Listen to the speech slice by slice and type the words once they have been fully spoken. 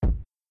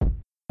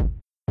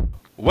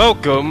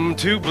Welcome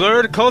to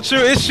Blurred Culture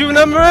issue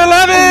number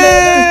 11!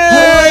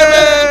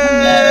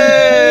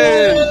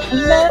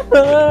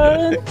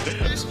 11!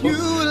 You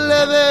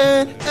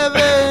 11,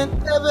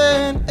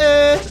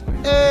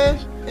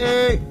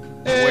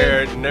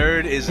 Where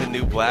nerd is the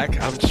new black.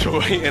 I'm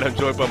Troy, and I'm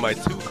joined by my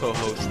two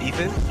co-hosts,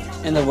 Ethan.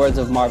 In the words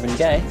of Marvin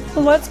Gaye,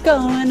 what's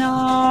going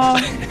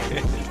on?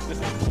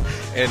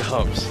 And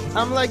Humps.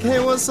 I'm like,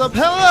 hey, what's up?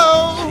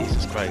 Hello!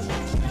 Jesus Christ.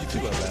 You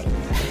two are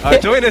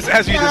bad. Join us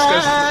as we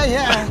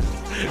discuss...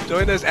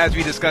 Join us as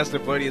we discuss the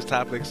bloodiest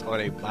topics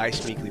on a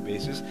bi-weekly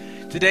basis.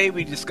 Today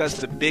we discuss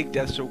the big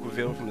Deathstroke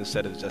reveal from the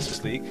set of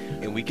Justice League,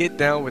 and we get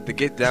down with the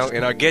Get Down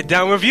in our Get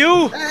Down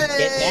review!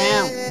 Get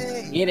down!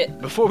 Get it!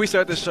 Before we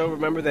start the show,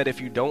 remember that if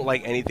you don't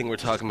like anything we're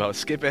talking about,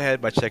 skip ahead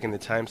by checking the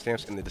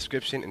timestamps in the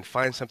description and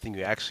find something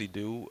you actually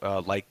do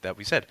like that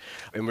we said.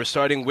 And we're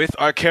starting with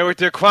our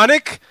character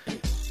Chronicles,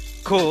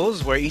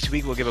 where each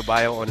week we'll give a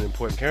bio on an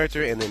important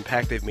character and the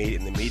impact they've made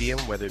in the medium,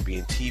 whether it be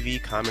in TV,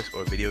 comics,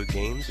 or video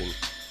games. And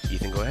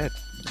Ethan, go ahead.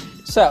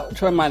 So,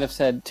 Troy might have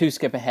said to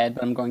skip ahead,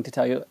 but I'm going to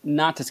tell you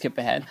not to skip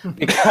ahead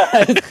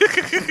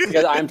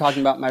because I'm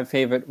talking about my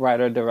favorite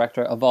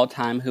writer-director of all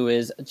time, who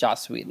is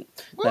Joss Whedon.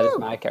 That is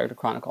my character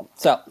chronicle.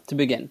 So, to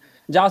begin,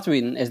 Joss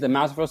Whedon is the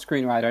masterful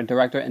screenwriter,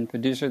 director, and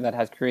producer that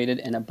has created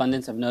an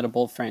abundance of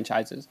notable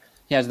franchises.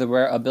 He has the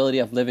rare ability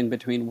of living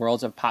between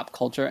worlds of pop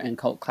culture and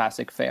cult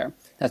classic fare.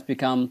 That's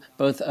become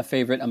both a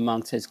favorite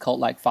amongst his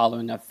cult-like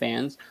following of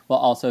fans, while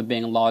also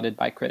being lauded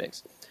by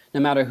critics. No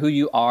matter who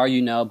you are,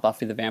 you know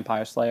Buffy the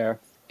Vampire Slayer,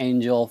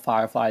 Angel,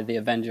 Firefly, The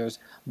Avengers,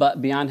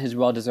 but beyond his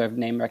well-deserved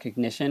name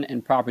recognition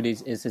and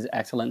properties is his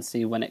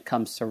excellency when it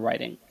comes to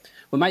writing.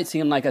 What might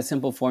seem like a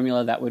simple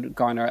formula that would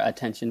garner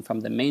attention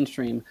from the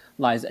mainstream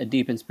lies a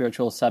deep and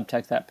spiritual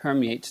subtext that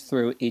permeates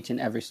through each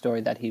and every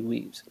story that he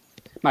weaves.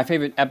 My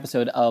favorite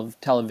episode of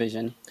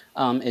television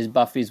is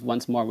Buffy's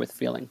Once More with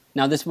Feeling.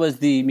 Now, this was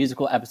the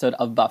musical episode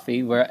of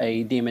Buffy where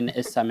a demon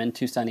is summoned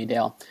to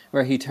Sunnydale,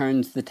 where he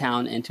turns the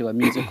town into a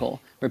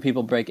musical, where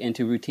people break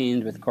into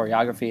routines with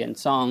choreography and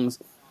songs.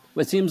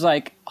 What seems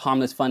like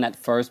harmless fun at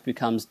first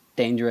becomes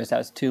dangerous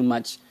as too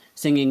much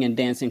singing and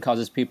dancing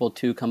causes people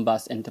to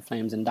combust into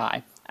flames and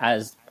die,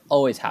 as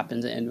always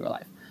happens in real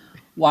life.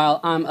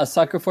 While I'm a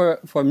sucker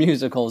for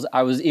musicals,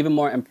 I was even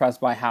more impressed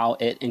by how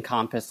it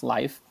encompassed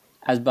life.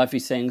 As Buffy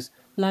sings,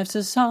 "Life's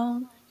a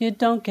song you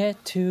don't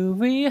get to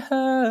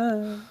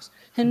rehearse,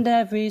 and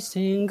every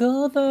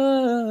single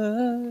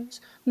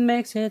verse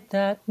makes it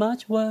that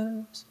much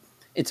worse."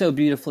 It so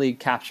beautifully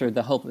captured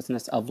the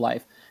hopelessness of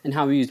life and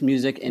how we use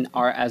music and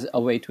art as a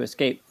way to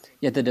escape.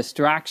 Yet the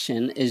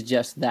distraction is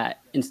just that.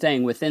 In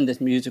staying within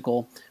this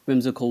musical,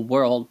 whimsical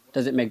world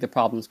doesn't make the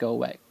problems go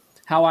away.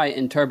 How I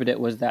interpret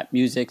it was that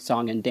music,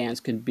 song, and dance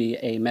could be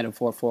a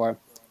metaphor for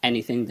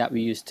anything that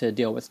we use to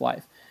deal with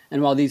life.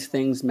 And while these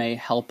things may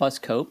help us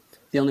cope,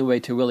 the only way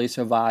to really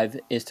survive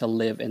is to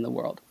live in the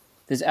world.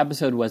 This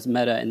episode was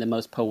meta in the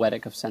most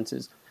poetic of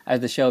senses, as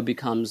the show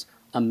becomes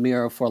a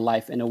mirror for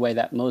life in a way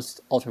that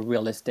most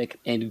ultra-realistic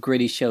and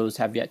gritty shows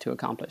have yet to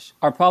accomplish.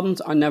 Our problems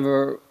are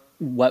never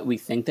what we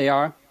think they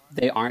are.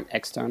 They aren't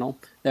external.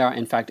 They are,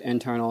 in fact,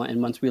 internal,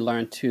 and once we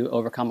learn to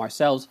overcome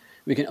ourselves,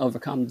 we can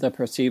overcome the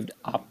perceived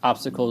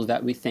obstacles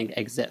that we think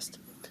exist.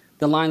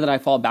 The line that I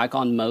fall back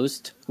on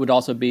most would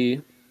also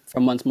be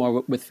from Once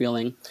More with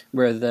Feeling,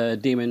 where the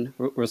demon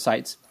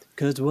recites,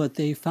 "'Cause what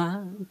they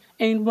find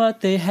ain't what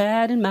they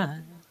had in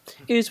mind,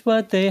 it's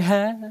what they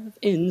have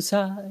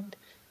inside."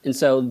 And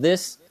so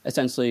this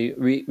essentially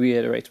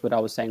reiterates what I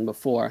was saying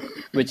before,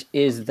 which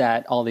is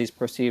that all these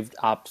perceived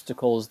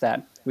obstacles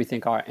that we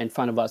think are in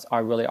front of us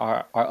are really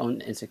our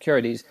own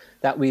insecurities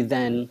that we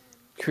then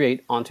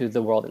create onto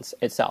the world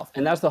itself.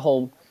 And that's the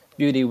whole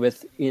beauty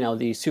with,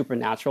 the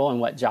supernatural, and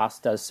what Joss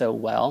does so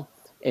well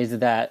is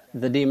that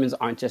the demons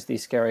aren't just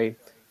these scary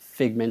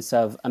figments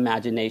of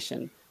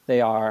imagination.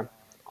 They are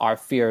our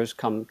fears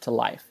come to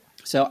life.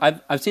 So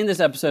I've seen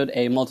this episode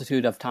a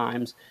multitude of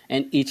times,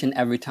 and each and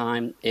every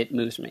time it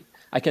moves me.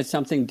 I catch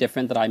something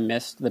different that I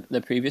missed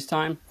the previous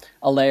time,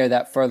 a layer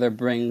that further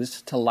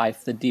brings to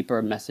life the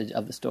deeper message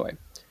of the story.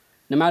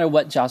 No matter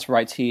what Joss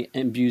writes, he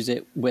imbues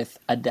it with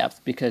a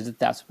depth, because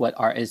that's what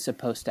art is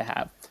supposed to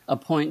have. A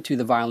point to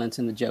the violence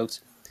and the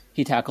jokes.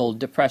 He tackled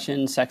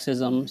depression,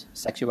 sexism,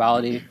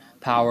 sexuality,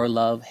 power,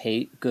 love,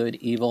 hate, good,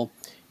 evil.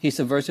 He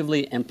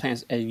subversively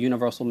implants a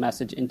universal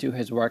message into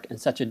his work in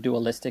such a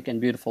dualistic and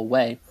beautiful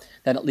way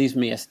that it leaves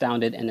me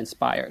astounded and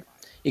inspired.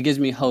 It gives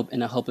me hope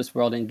in a hopeless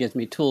world and gives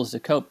me tools to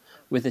cope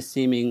with the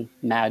seeming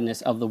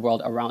madness of the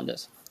world around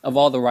us. Of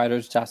all the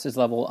writers, Joss's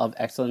level of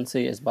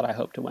excellency is what I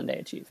hope to one day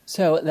achieve.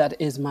 So that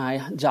is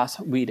my Joss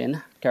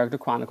Whedon character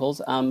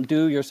chronicles.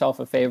 Do yourself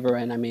a favor,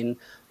 and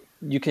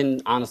you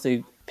can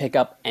honestly pick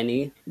up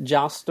any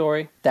Joss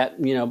story that,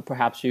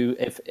 perhaps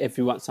if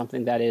you want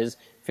something that is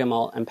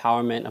female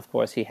empowerment, of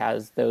course he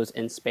has those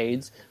in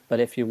spades.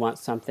 But if you want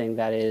something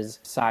that is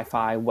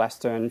sci-fi,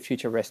 western,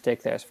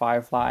 futuristic, there's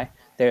Firefly.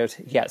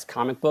 He has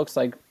comic books.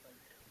 Like,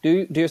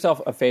 do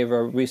yourself a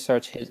favor,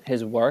 research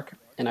his work,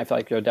 and I feel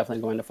like you're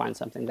definitely going to find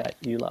something that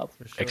you love.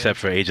 For sure. Except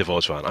for Age of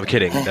Ultron. I'm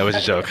kidding. That was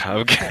a joke.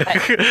 I'm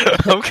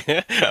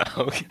kidding.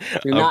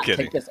 Do not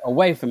take this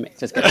away from me.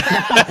 Just kidding.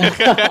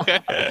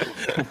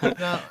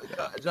 Now,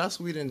 Joss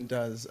Whedon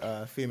does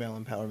female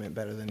empowerment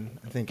better than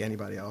I think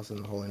anybody else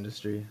in the whole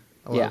industry.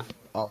 I love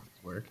all of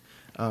his work.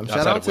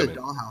 Shout out to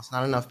Dollhouse.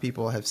 Not enough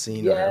people have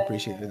seen or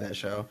appreciated that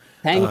show.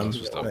 Thank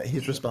you. But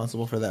he's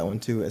responsible for that one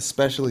too,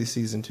 especially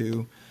season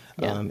 2.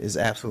 Is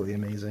absolutely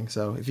amazing.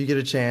 So if you get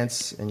a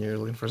chance and you're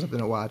looking for something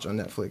to watch on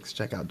Netflix,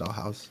 check out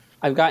Dollhouse.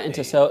 I've gotten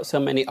into so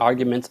many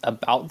arguments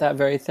about that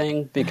very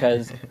thing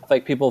because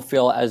like people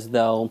feel as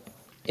though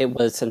it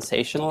was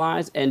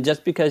sensationalized, and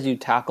just because you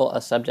tackle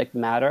a subject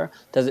matter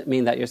doesn't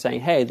mean that you're saying,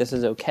 hey, this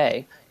is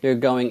okay. You're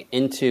going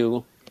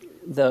into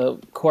the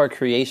core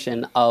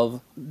creation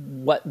of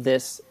what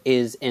this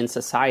is in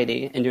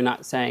society, and you're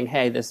not saying,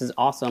 hey, this is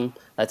awesome,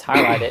 let's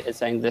highlight it. It's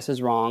saying this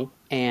is wrong,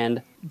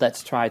 and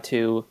let's try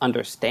to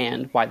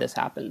understand why this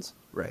happens.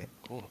 Right.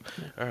 Cool.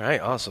 All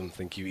right, awesome.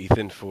 Thank you,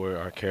 Ethan, for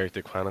our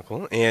character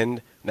chronicle.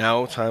 And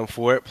now time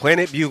for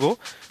Planet Bugle,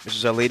 which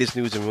is our latest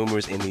news and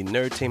rumors in the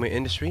nerdtainment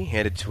industry,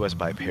 handed to us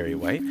by Perry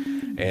White.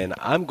 And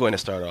I'm going to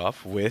start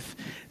off with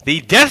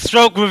the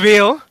Deathstroke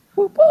reveal.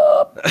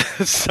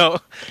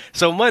 So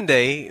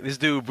Monday, this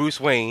dude Ben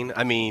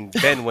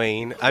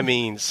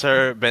Wayne,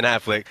 Sir Ben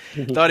Affleck,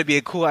 thought it'd be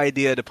a cool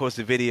idea to post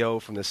a video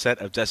from the set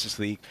of Justice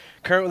League,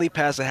 currently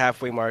past the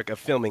halfway mark of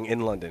filming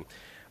in London.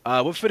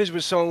 What footage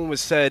was shown was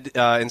said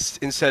in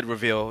said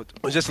reveal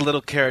was just a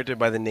little character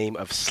by the name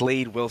of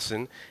Slade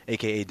Wilson,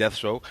 aka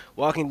Deathstroke,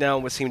 walking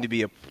down what seemed to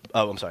be a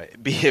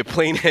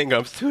plane hangar.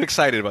 I'm too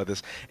excited about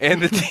this.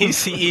 And the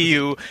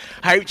DCEU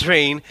hype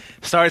train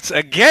starts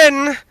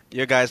again.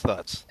 Your guys'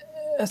 thoughts?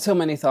 So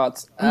many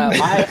thoughts.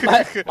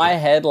 My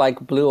head like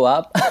blew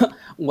up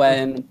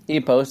when he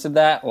posted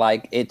that.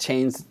 Like it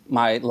changed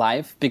my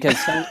life because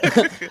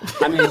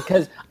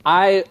because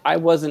I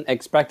wasn't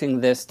expecting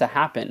this to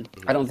happen.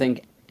 I don't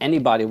think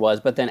anybody was.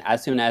 But then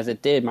as soon as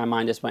it did, my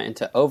mind just went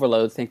into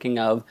overload, thinking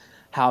of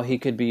how he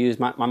could be used.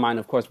 My mind,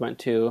 of course, went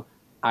to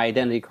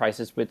Identity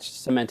Crisis, which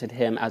cemented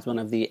him as one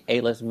of the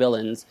A-list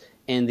villains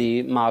in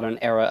the modern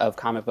era of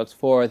comic books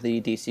for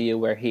the DCU,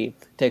 where he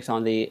takes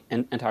on the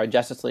entire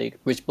Justice League,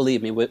 which,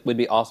 believe me, would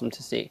be awesome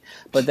to see.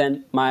 But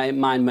then my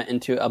mind went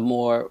into a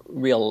more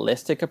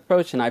realistic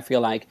approach, and I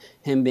feel like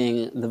him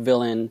being the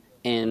villain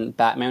in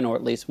Batman, or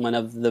at least one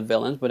of the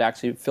villains, would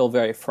actually feel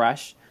very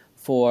fresh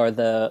for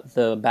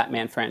the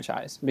Batman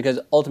franchise, because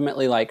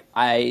ultimately, like,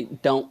 I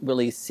don't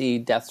really see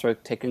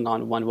Deathstroke taking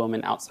on Wonder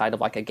Woman outside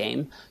of like a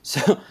game.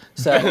 So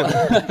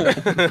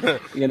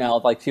you know,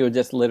 like she would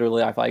just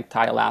literally like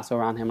tie a lasso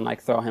around him and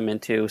like throw him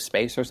into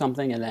space or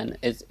something, and then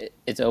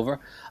it's over.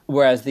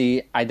 Whereas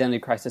the Identity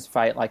Crisis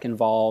fight like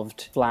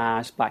involved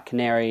Flash, Black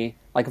Canary.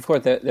 Like, of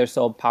course, they're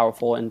so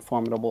powerful and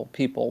formidable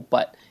people,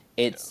 but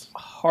it's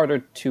harder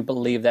to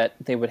believe that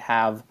they would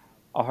have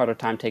a harder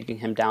time taking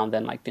him down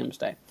than like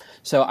Doomsday.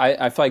 So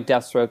I feel like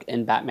Deathstroke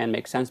and Batman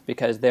makes sense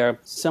because they're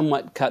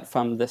somewhat cut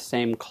from the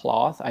same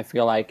cloth. I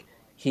feel like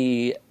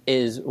he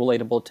is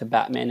relatable to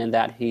Batman in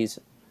that he's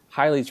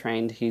highly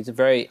trained, he's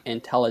very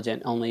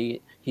intelligent,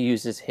 only he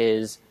uses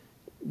his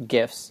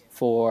gifts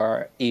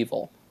for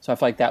evil. So I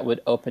feel like that would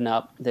open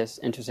up this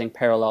interesting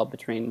parallel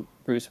between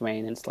Bruce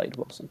Wayne and Slade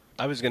Wilson.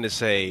 I was going to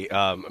say,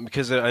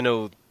 because I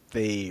know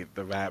the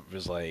rap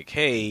was like,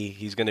 hey,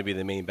 he's going to be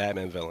the main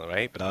Batman villain,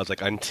 right? But I was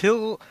like,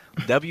 until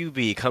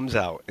WB comes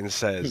out and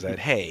says that,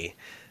 hey,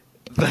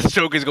 the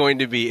joke is going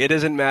to be, it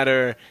doesn't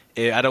matter,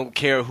 I don't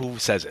care who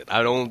says it.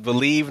 I don't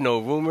believe no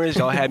rumors.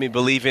 Y'all had me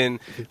believing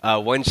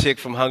one chick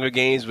from Hunger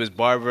Games was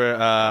Barbara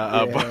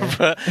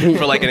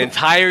for like an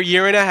entire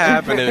year and a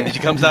half, and then she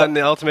comes out in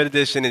the Ultimate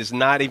Edition. It's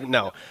not even,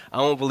 no, I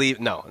don't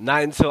believe, no,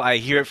 not until I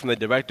hear it from the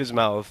director's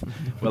mouth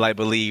will I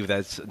believe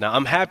that's, now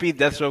I'm happy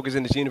Deathstroke is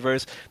in this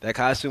universe. That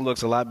costume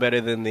looks a lot better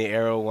than the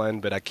Arrow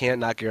one, but I can't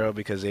knock Arrow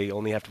because they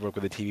only have to work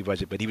with a TV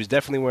budget, but he was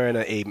definitely wearing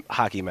a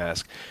hockey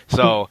mask.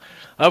 So,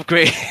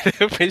 upgrade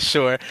for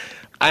sure.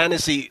 I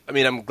honestly, I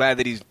mean, I'm glad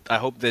that I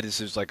hope that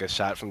this is like a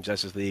shot from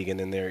Justice League, and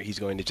then he's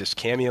going to just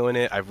cameo in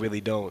it. I really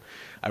don't.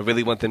 I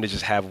really want them to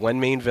just have one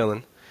main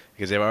villain,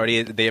 because they've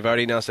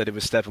already announced that it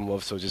was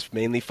Steppenwolf, so just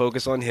mainly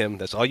focus on him.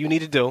 That's all you need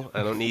to do.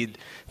 I don't need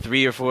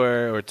 3 or 4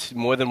 or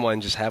more than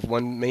one. Just have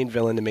one main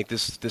villain to make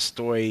this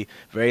story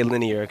very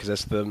linear, because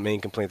that's the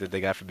main complaint that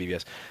they got for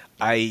BVS.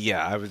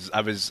 I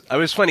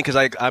was funny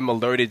because I'm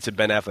alerted to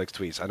Ben Affleck's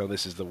tweets. I know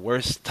this is the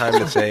worst time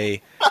to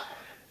say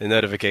the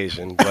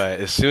notification, but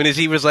as soon as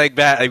he was like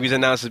he was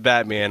announced as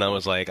Batman, I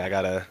was like, I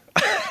gotta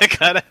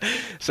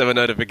send a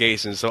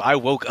notification. So I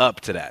woke up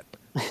to that.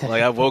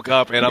 Like I woke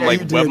up and I'm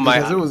like rubbing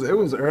my eyes. It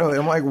was early.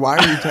 I'm like, why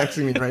are you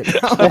texting me right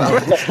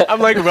now? I'm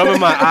like rubbing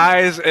my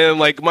eyes, and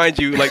like, mind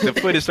you, like the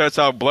footage starts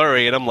out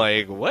blurry, and I'm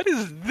like, what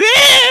is this?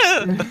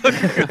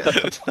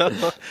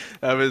 So,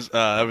 that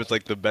was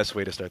like the best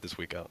way to start this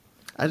week out.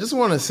 I just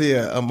want to see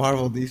a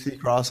Marvel DC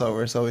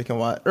crossover so we can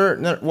watch,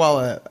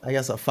 I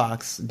guess a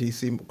Fox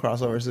DC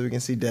crossover so we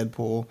can see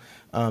Deadpool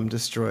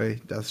destroy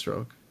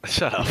Deathstroke.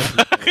 Shut up.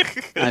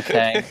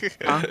 Okay.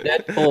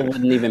 Deadpool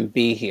wouldn't even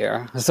be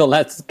here, so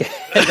let's get...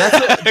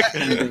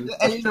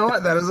 And you know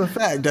what? That is a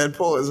fact.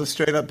 Deadpool is a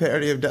straight up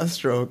parody of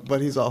Deathstroke,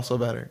 but he's also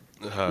better.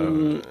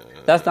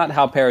 That's not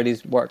how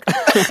parodies work.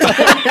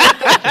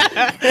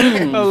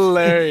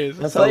 Hilarious.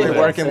 That's how they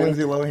work in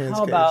Lindsay Lohan's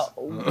How case.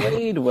 about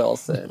Wade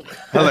Wilson?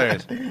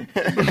 Hilarious.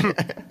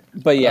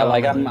 But yeah,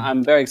 like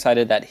I'm very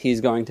excited that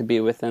he's going to be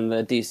within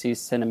the DC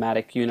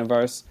cinematic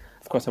universe.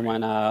 Of course, I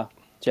want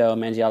Joe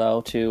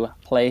Manganiello to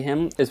play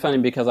him. It's funny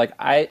because like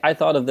I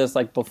thought of this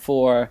like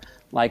before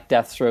like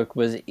Deathstroke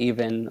was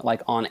even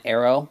like on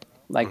Arrow.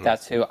 Like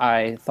that's who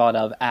I thought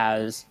of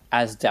as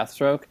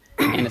Deathstroke.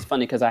 And it's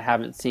funny because I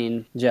haven't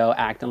seen Joe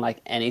act in like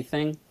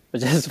anything,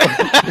 but just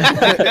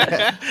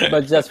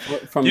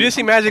from. You didn't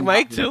see Magic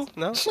Mike too?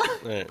 No.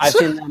 I've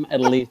seen them at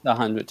least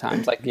 100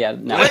 times. Like yeah,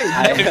 no.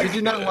 Did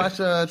you not watch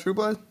True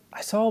Blood?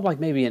 I saw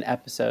like maybe an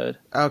episode.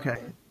 Okay,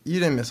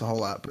 you didn't miss a whole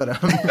lot, but I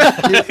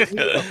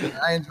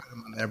enjoyed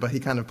him on there. But he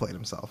kind of played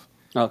himself.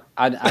 Oh,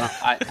 I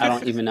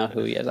don't even know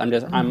who he is.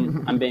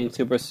 I'm being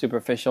super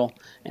superficial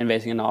and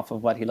basing it off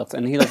of what he looks,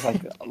 and he looks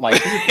like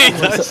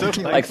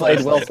like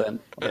Slade Wilson.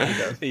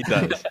 He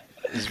does.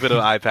 He's put an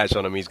eye patch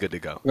on him. He's good to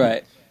go.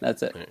 Right.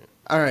 That's it.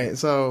 All right.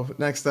 So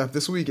next up,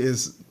 this week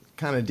is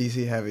kind of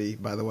DC heavy.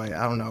 By the way,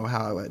 I don't know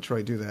how I let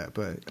Troy do that,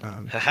 but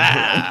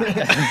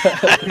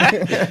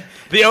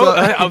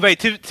wait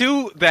to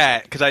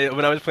that because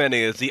when I was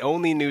planning this, the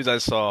only news I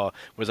saw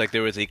was like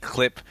there was a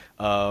clip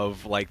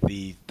of like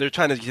they're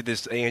trying to get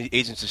this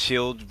Agents of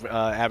S.H.I.E.L.D.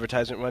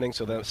 Advertisement running,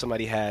 so that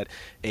somebody had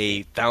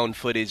a found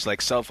footage,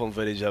 like cell phone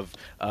footage of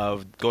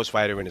Ghost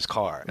Rider in his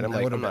car, and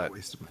I'm not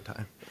wasting my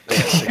time.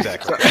 Yes,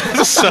 exactly.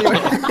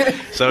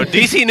 so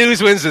DC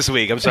News wins this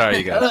week. I'm sorry,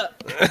 you guys.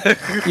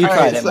 You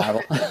tried it,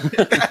 Marvel.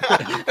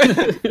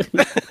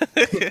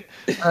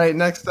 All right,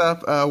 next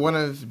up, one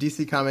of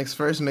DC Comics'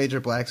 first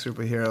major black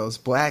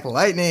superheroes, Black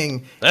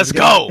Lightning. Let's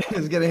go!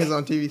 Is getting his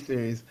own TV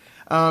series.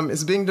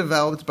 It's being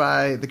developed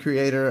by the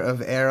creator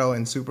of Arrow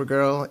and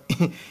Supergirl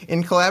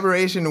in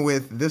collaboration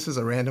with, this is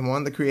a random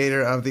one, the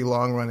creator of the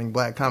long-running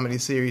black comedy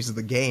series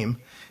The Game.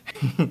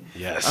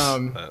 Yes.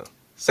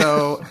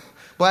 So...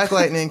 Black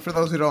Lightning, for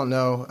those who don't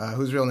know,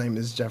 whose real name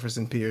is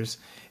Jefferson Pierce,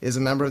 is a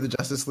member of the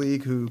Justice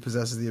League who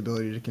possesses the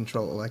ability to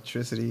control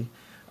electricity.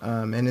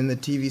 And in the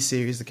TV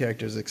series, the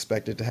character is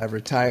expected to have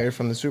retired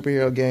from the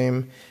superhero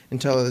game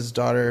until his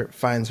daughter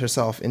finds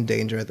herself in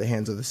danger at the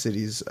hands of the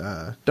city's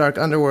dark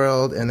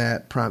underworld, and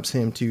that prompts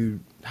him to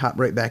hop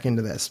right back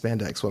into that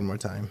spandex one more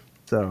time.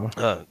 So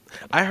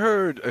I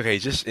heard,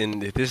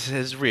 if this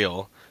is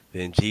real,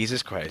 then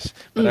Jesus Christ.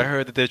 But I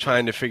heard that they're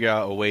trying to figure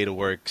out a way to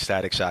work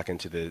Static Shock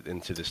into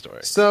the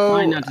story. So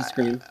trying not to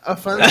scream. A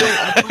fun thing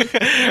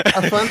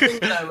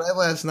that I read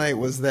last night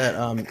was that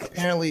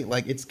apparently,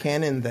 like, it's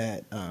canon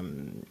that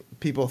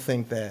people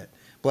think that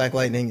Black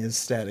Lightning is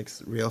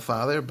Static's real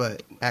father,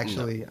 but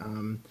actually,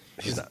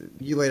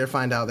 you later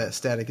find out that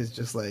Static is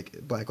just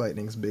like Black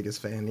Lightning's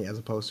biggest fan. He has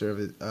a poster of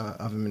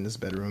him in his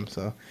bedroom,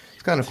 so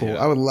it's kind of cool.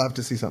 Yeah. I would love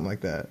to see something like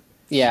that.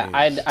 Yeah,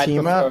 I'd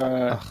Team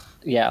prefer. up?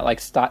 Yeah, like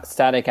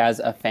Static as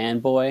a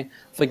fanboy.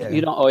 Like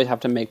you don't always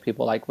have to make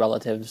people like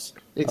relatives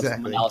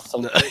Exactly. of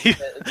someone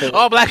else.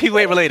 All black people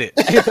ain't related.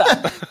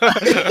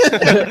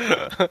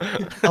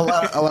 A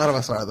lot of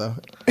us are, though.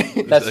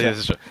 That's true. Yeah,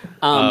 that's true.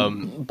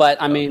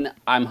 But I mean,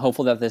 I'm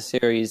hopeful that this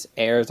series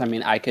airs. I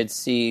mean, I could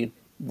see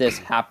this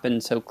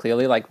happen so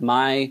clearly. Like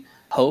my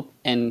hope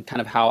and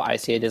kind of how I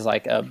see it is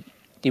like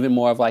even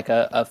more of like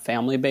a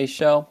family-based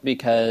show,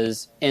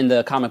 because in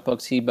the comic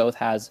books he both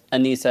has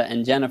Anissa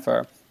and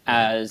Jennifer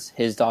as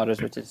his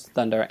daughters, which is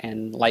Thunder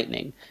and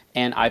Lightning.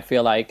 And I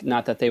feel like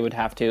not that they would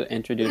have to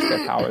introduce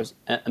their powers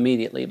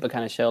immediately, but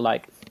kind of show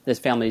like this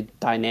family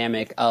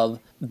dynamic of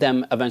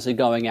them eventually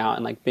going out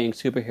and like being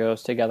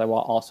superheroes together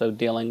while also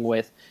dealing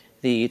with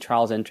the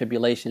trials and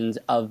tribulations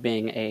of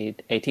being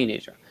a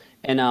teenager.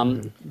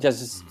 And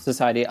Justice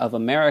Society of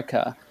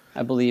America,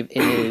 I believe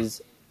it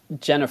is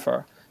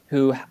Jennifer,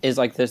 who is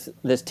like this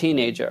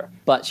teenager,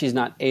 but she's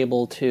not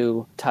able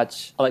to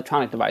touch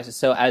electronic devices.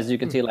 So as you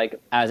can see, like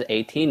as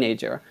a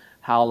teenager,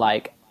 how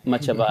like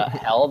much of a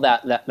hell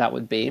that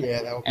would be.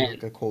 Yeah, that would be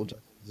like a cool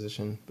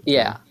juxtaposition.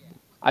 Yeah,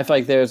 I feel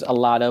like there's a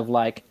lot of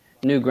like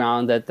new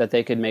ground that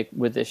they could make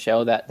with this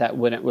show that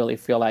wouldn't really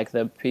feel like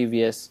the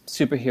previous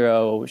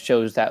superhero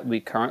shows that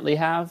we currently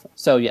have.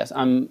 So yes,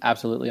 I'm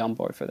absolutely on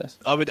board for this.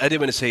 I did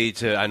want to say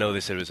I know they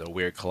said it was a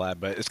weird collab,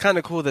 but it's kind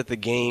of cool that the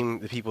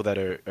people that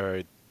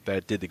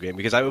did the game,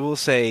 because I will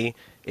say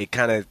it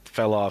kind of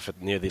fell off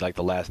at near the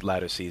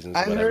latter seasons.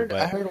 I heard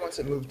once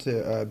it moved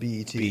to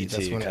BET,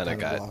 that's when it kind of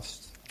got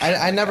lost.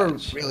 I never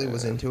really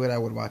was into it. I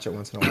would watch it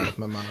once in a while with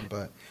my mom,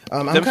 but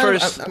I'm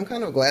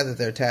kind of glad that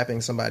they're tapping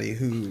somebody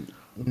who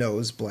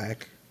knows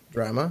black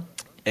drama.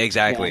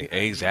 Exactly. Yeah.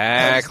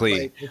 Exactly.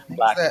 Like, the things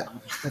Black. the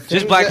Just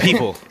things black that-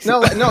 people.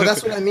 No,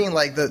 that's what I mean.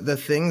 Like the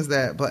things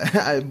that,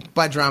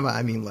 by drama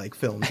I mean like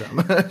film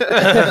drama.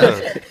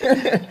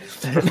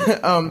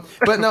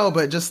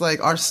 But just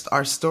like our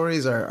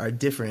stories are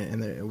different,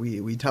 and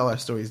we tell our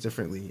stories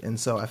differently, and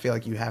so I feel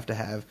like you have to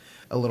have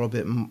a little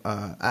bit.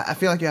 I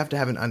feel like you have to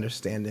have an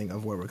understanding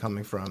of where we're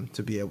coming from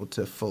to be able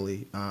to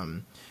fully,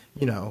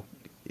 you know,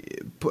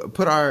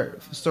 put our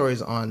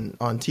stories on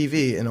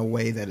TV in a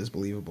way that is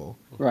believable.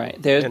 Right.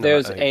 There's You know,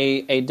 there's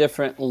a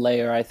different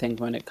layer, I think,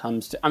 when it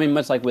comes to. I mean,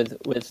 much like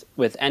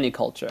with any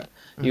culture,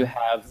 you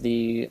have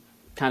the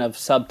kind of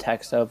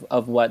subtext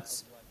of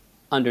what's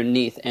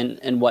underneath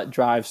and what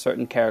drives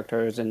certain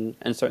characters and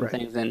certain Right.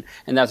 things, and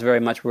that's very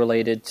much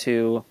related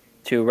to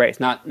race.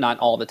 Not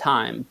all the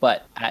time,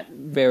 but at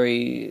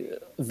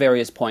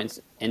various points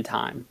in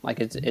time. Like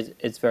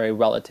it's very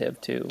relative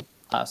to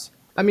us.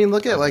 I mean,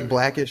 look at like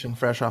Blackish and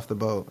Fresh Off the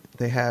Boat.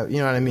 They have, you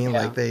know what I mean?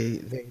 Yeah. Like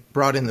they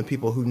brought in the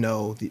people who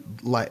know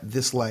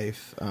this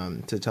life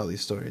to tell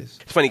these stories.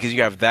 It's funny because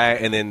you have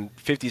that, and then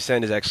 50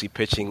 Cent is actually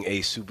pitching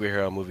a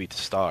superhero movie to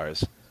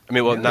stars. I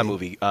mean, well, not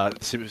movie,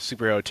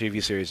 superhero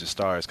TV series to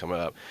stars coming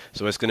up.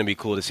 So it's going to be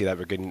cool to see that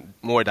we're getting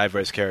more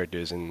diverse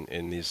characters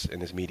in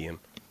this medium.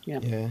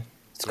 Yeah.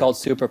 It's called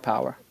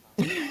Superpower.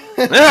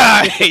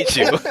 I hate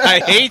you. I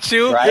hate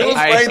you. Right? It was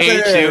I right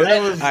hate there. you.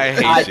 That was- I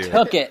I hate you.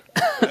 took it.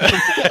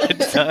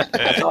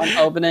 I saw an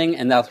opening,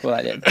 and that's what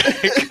I did.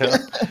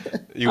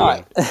 You All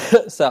win.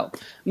 right. So,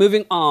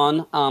 moving on,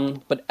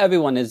 what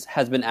everyone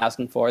has been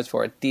asking for is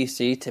for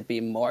DC to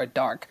be more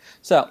dark.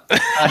 So,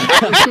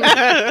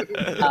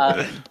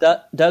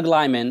 Doug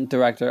Liman,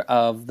 director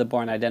of The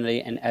Bourne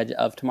Identity and Edge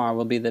of Tomorrow,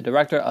 will be the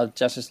director of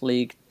Justice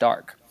League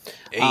Dark.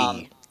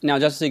 Hey. Now,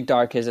 Justice League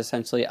Dark is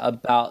essentially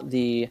about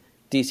the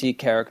DC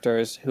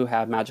characters who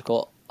have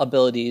magical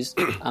abilities.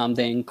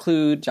 They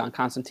include John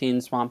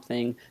Constantine, Swamp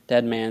Thing,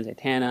 Deadman,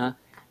 Zatanna,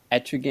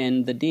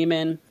 Etrigan the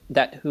Demon,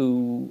 that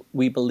who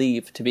we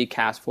believe to be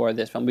cast for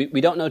this film.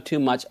 We don't know too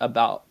much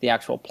about the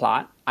actual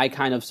plot. I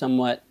kind of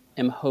somewhat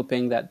am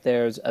hoping that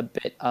there's a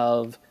bit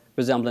of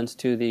resemblance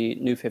to the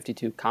New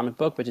 52 comic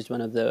book, which is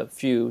one of the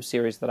few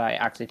series that I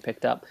actually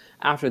picked up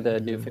after the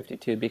New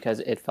 52 because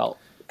it felt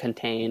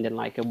contained and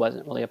like it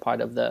wasn't really a part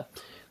of the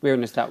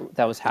weirdness that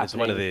was happening. It's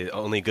one of the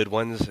only good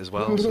ones as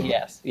well. So.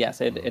 Yes,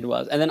 it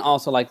was. And then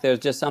also, like, there's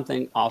just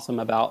something awesome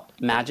about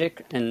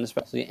magic, and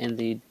especially in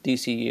the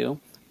DCU.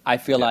 I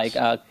feel like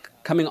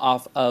coming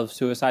off of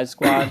Suicide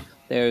Squad,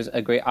 there's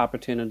a great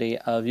opportunity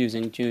of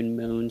using June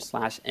Moon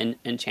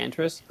 /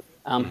 Enchantress,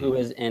 who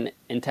is an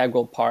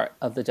integral part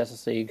of the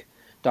Justice League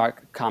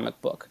Dark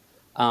comic book.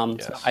 So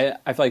I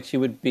feel like she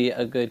would be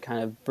a good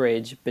kind of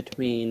bridge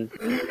between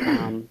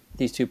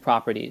these two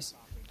properties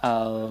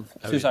of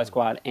Suicide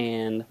Squad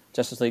and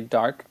Justice League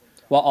Dark,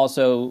 while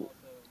also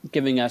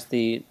giving us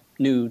the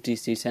new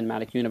DC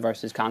Cinematic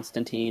Universe's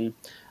Constantine.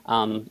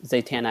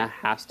 Zatanna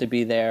has to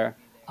be there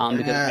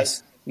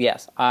because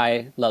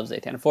I love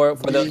Zatanna. For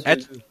those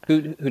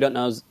who don't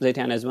know,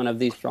 Zatanna is one of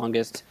the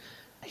strongest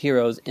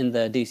heroes in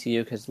the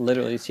DCU because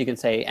literally she can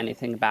say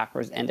anything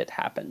backwards and it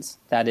happens.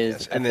 That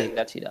is a thing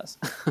that she does.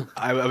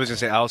 I was gonna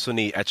say I also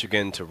need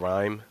Etrigan to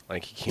rhyme.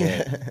 Like he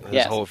can't.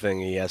 His whole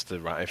thing he has to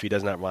rhyme. If he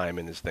does not rhyme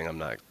in this thing, I'm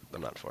not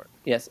for it.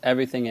 Yes,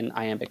 everything in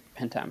iambic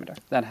pentameter.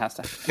 That has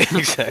to.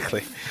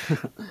 Exactly.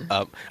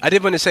 I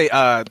did want to say.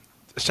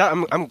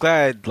 I'm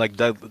glad. Like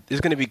Doug, it's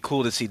going to be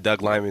cool to see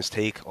Doug Liman's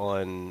take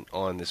on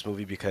this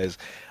movie because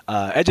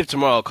Edge of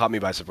Tomorrow caught me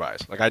by surprise.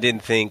 Like I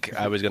didn't think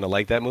I was going to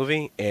like that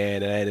movie,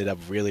 and I ended up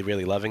really,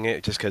 really loving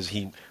it. Just because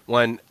the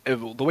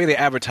way they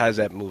advertised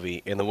that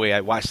movie and the way I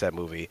watched that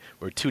movie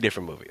were two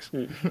different movies.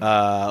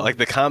 Like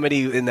the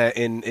comedy in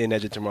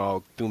Edge of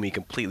Tomorrow threw me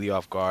completely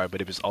off guard,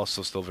 but it was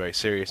also still very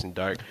serious and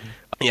dark.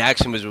 The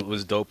action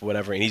was dope, or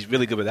whatever, and he's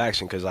really good with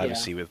action because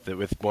obviously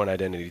with Bourne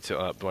Identity 2,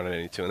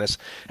 and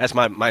that's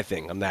my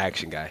thing. I'm the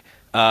action guy.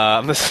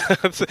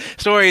 The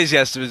story is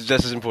just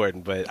as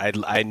important, but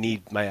I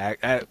need my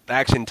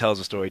action tells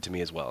a story to me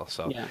as well.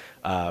 So,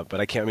 but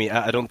I can't. I mean,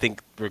 I don't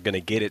think we're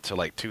gonna get it till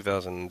like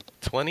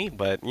 2020,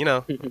 but you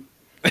know,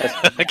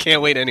 I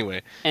can't wait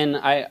anyway. And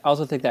I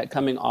also think that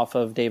coming off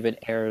of David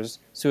Ayer's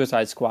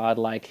Suicide Squad,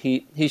 like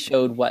he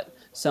showed what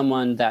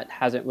someone that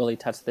hasn't really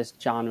touched this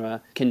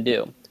genre can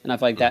do. And I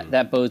feel like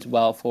that bodes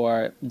well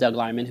for Doug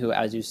Liman, who,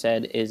 as you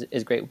said,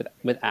 is great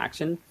with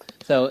action.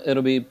 So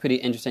it'll be pretty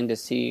interesting to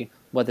see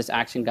what this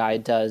action guy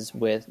does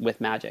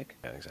with magic.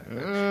 Yeah, exactly.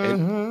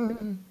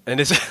 And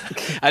it's,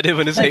 I did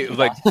want to say,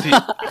 like,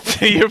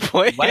 to your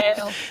point,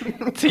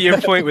 to your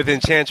point with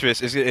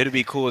Enchantress, it'll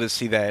be cool to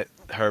see that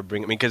her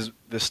bring. I mean, because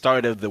the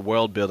start of the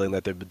world building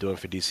that they've been doing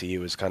for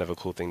DCU is kind of a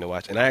cool thing to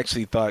watch. And I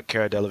actually thought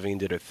Cara Delevingne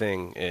did her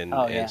thing in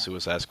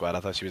Suicide Squad.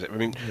 I thought she was. I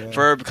mean,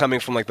 for her coming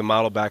from like the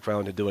model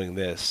background to doing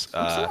this,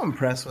 I'm so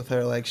impressed with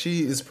her. Like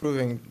she is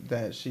proving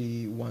that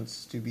she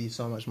wants to be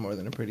so much more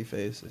than a pretty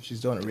face. She's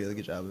doing a really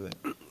good job of it.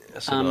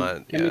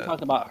 Can we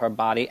talk about her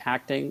body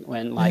acting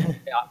when like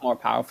it got more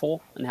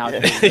powerful and how she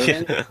was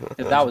moving?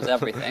 Because that was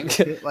everything.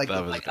 Like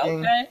That was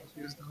okay,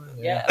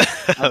 yeah.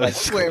 I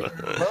was like,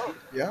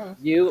 Yeah.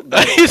 You,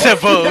 He said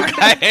Vogue.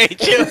 I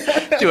hate you.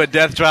 Do a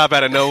death drop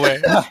out of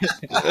nowhere.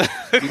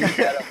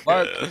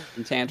 work,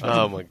 Enchantress.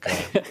 Oh my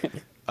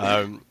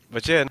god.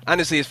 But yeah,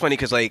 honestly, it's funny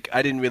because like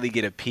I didn't really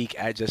get a peek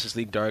at Justice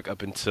League Dark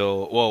up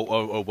until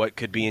or what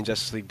could be in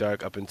Justice League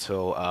Dark up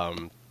until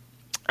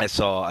I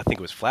saw, I think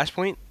it was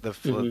Flashpoint, the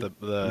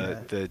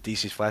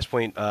DC's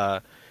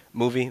Flashpoint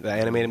movie, the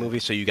animated movie.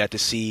 So you got to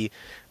see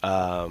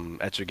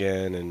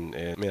Etrigan, and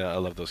I mean, I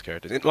love those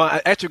characters. And, well,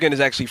 Etrigan is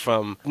actually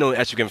from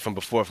Etrigan from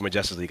before, from a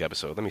Justice League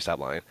episode. Let me stop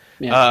lying.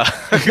 Yeah.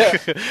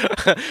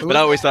 But I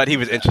always thought he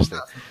was interesting.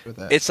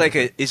 It's like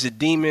he's a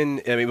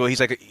demon. I mean, well, he's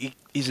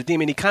a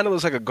demon. He kind of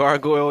looks like a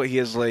gargoyle. He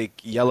has like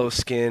yellow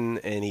skin,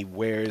 and he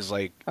wears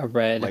like A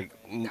red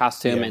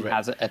costume and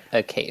has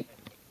a cape.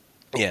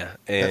 Yeah,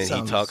 and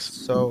he talks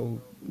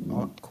so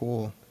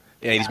cool.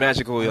 Yeah, he's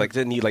magical.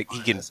 Didn't he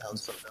he can That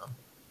sounds so dumb.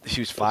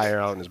 shoots fire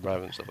out in his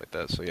breath and stuff like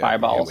that. So yeah,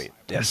 Fireballs. can't wait.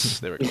 Yes,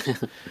 there we go.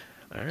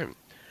 All right.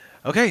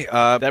 Okay,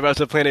 that wraps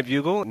up Planet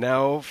Bugle.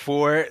 Now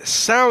for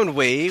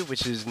Soundwave,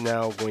 which is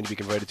now going to be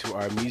converted to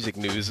our music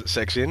news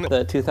section.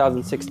 The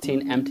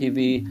 2016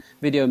 MTV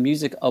Video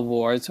Music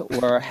Awards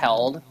were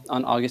held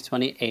on August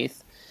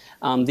 28th.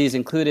 These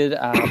included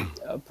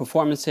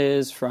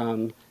performances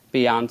from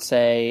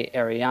Beyonce,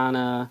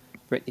 Ariana,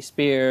 Britney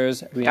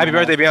Spears. Rihanna, Happy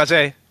birthday,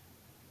 Beyonce!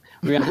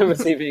 Rihanna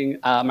receiving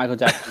Michael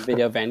Jackson's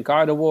Video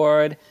Vanguard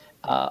Award,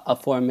 a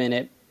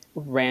 4-minute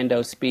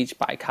rando speech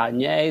by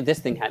Kanye. This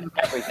thing had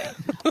everything.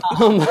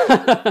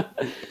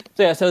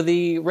 So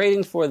the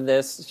ratings for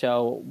this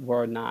show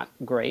were not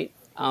great.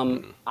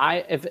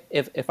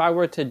 If I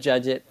were to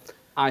judge it,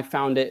 I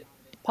found it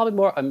probably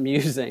more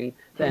amusing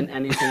than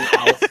anything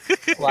else.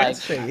 Like,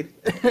 Shade.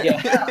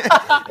 yeah,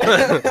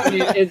 I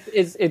mean,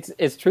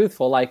 it's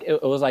truthful. Like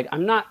it was like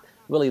I'm not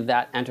really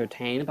that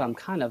entertained, but I'm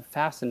kind of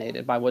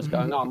fascinated by what's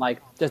going on.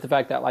 Like just the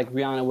fact that like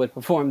Rihanna would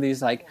perform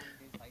these like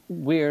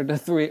weird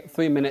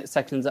 3-minute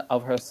sections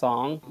of her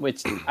song,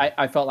 which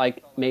I felt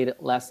like made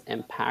it less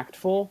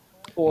impactful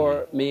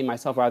for me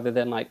myself, rather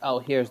than like, oh,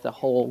 here's the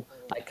whole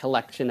like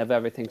collection of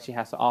everything she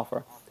has to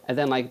offer. And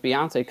then like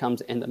Beyonce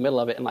comes in the middle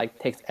of it and like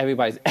takes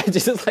everybody's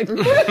edges. It's like, dang.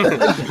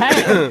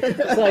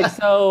 It's like,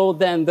 so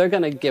then they're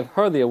gonna give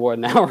her the award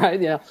now, right?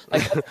 You know,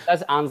 like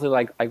that's honestly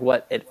like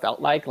what it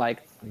felt like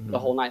the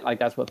whole night. Like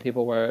that's what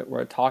people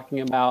were talking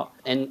about,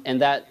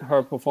 and that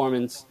her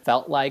performance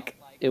felt like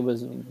it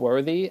was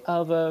worthy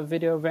of a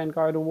Video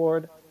Vanguard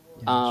Award.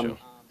 Sure.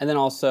 And then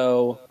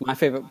also my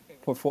favorite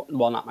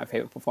not my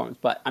favorite performance,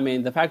 but I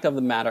mean the fact of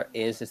the matter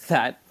is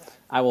that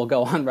I will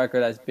go on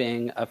record as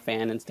being a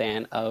fan and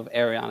stan of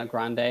Ariana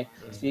Grande.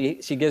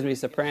 She gives me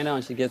soprano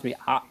and she gives me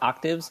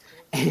octaves,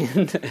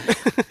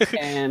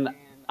 and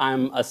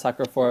I'm a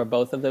sucker for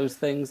both of those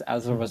things.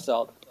 As a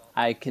result,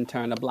 I can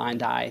turn a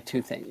blind eye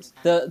to things.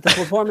 The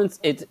performance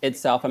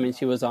itself, I mean,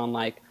 she was on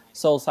like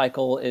Soul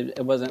Cycle. It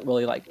wasn't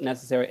really like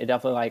necessary. It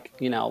definitely like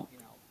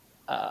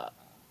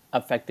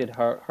affected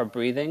her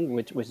breathing,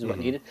 which is what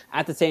needed.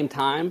 At the same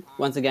time,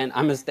 once again,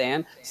 I'm a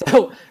stan.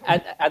 So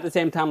at the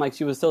same time, like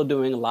she was still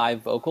doing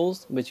live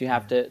vocals, which you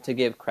have to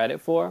give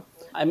credit for.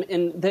 I mean,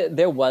 and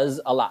there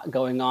was a lot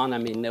going on. I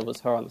mean, it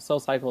was her on the Soul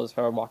Cycle, it was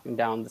her walking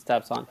down the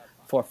steps on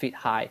 4 feet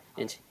high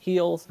inch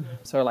heels.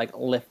 It's her like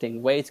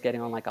lifting weights,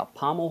 getting on like a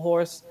pommel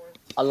horse.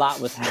 A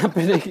lot was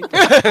happening.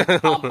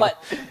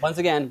 But once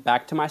again,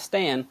 back to my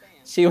stan,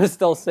 she was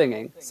still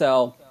singing.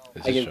 So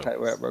I give credit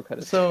where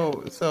credit.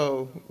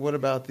 So what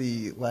about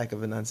the lack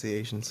of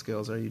enunciation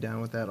skills? Are you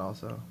down with that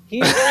also?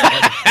 Here's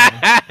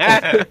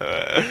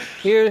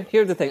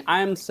the thing.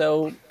 I'm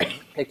so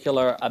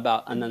particular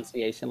about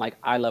enunciation. Like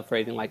I love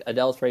phrasing. Like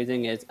Adele's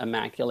phrasing is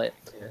immaculate.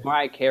 Yeah.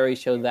 Mariah Carey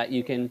showed that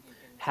you can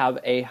have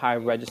a high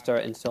register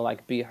and still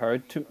like be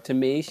heard. To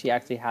me, she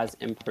actually has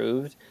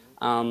improved.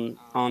 On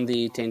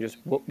the Dangerous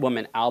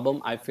Woman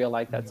album, I feel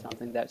like that's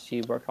something that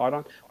she worked hard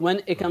on.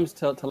 When it comes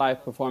to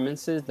live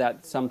performances,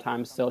 that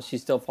sometimes she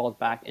still falls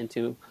back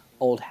into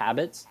old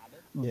habits.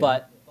 Yeah.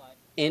 But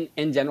in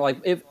general, like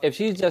if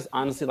she's just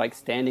honestly like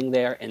standing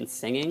there and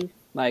singing,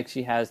 like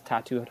she has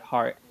Tattooed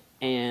Heart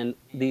and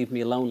Leave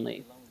Me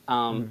Lonely.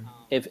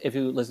 If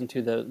you listen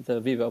to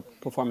the Vivo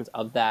performance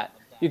of that,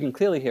 you can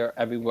clearly hear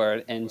every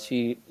word, and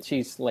she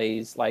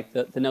slays. Like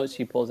the notes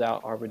she pulls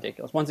out are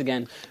ridiculous. Once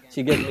again,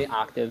 she gives me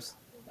octaves,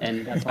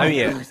 and that's all I'm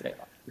going to say.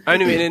 I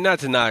mean, and not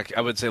to knock,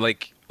 I would say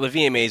like the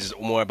VMAs is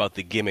more about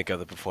the gimmick of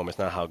the performance,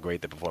 not how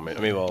great the performance.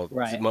 I mean, well,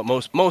 right.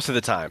 most of the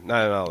time,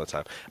 not all the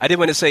time. I did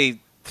want to say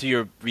to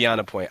your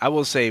Rihanna point, I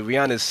will say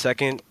Rihanna's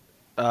second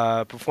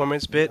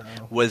performance bit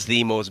was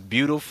the most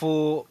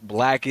beautiful,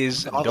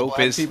 blackest,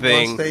 dopest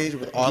thing.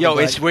 Yo,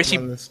 it's where she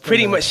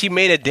pretty much she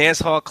made a dance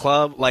hall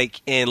club,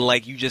 like, and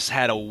like you just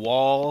had a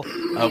wall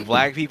of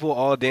black people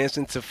all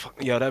dancing to.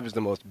 Yo, that was the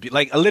most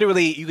like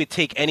literally you could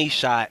take any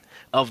shot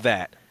of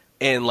that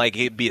and like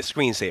it'd be a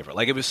screensaver.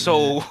 Like it was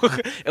so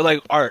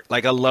like art.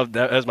 Like I loved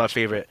that. That was my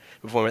favorite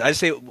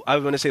performance. I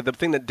want to say the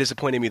thing that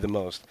disappointed me the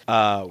most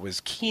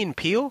was Key and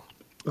Peele.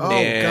 Oh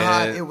And-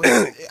 God, it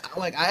was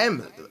like I am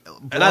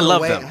blown I love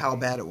away them. at how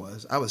bad it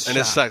was. I was And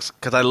shocked. it sucks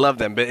because I love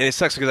them, but it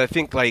sucks because I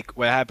think like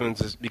what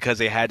happens is because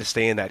they had to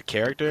stay in that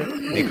character,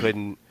 they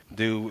couldn't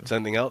do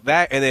something else.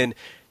 That and then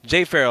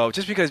Jay Farrell,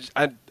 just because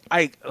I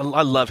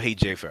love hate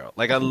Jay Farrell.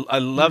 Like I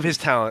love his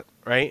talent,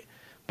 right?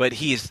 But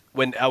he's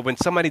when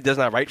somebody does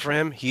not write for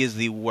him, he is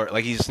the worst.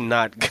 Like he's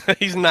not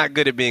he's not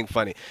good at being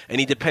funny, and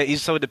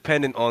he's so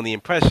dependent on the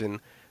impression.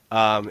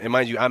 And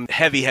mind you, I'm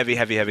heavy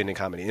into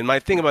comedy. And my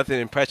thing about the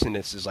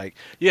impressionist is like,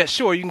 yeah,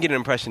 sure, you can get an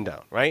impression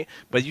down, right?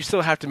 But you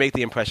still have to make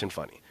the impression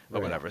funny or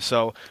whatever.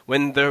 So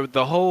when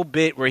the whole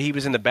bit where he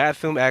was in the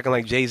bathroom acting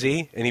like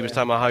Jay-Z and he was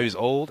talking about how he was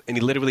old and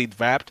he literally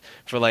rapped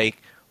for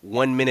like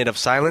 1 minute of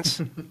silence,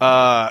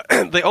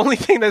 the only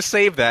thing that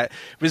saved that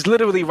was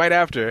literally right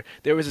after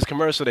there was this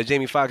commercial that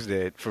Jamie Foxx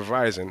did for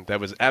Verizon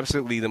that was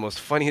absolutely the most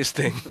funniest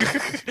thing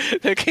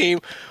that came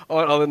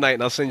on all the night.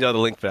 And I'll send y'all the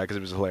link for that because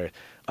it was hilarious.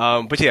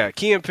 But yeah,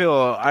 Key and Peele,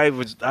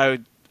 I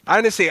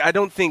honestly, I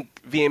don't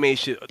think VMA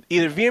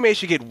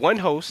should get one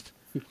host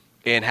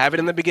and have it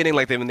in the beginning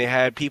like when they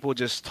had people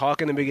just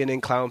talk in the beginning,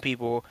 clown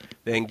people,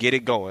 then get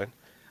it going,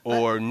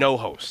 or no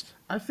host.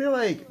 I feel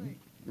like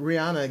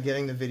Rihanna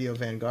getting the Video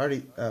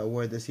Vanguard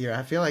award this year,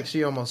 I feel like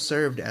she almost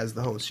served as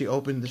the host. She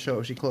opened the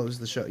show, she closed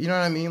the show. You know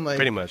what I mean? Like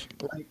Pretty much.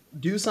 Like,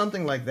 do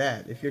something like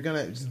that. If you're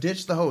gonna just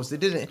ditch the host,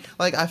 it didn't.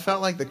 Like I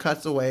felt like the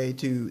cuts away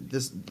to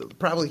this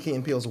probably Key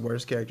and Peele's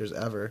worst characters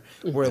ever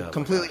were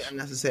completely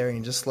unnecessary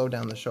and just slowed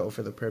down the show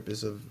for the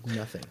purpose of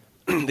nothing.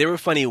 They were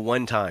funny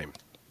one time,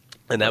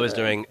 and that was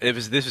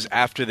this was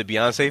after the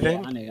Beyonce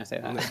thing. Yeah, I knew you were gonna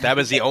say that. That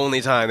was the only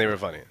time they were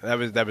funny.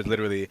 That was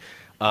literally.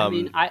 I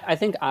mean, I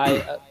think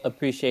I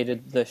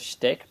appreciated the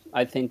shtick.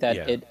 I think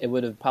that it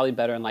would have probably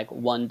better in like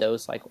one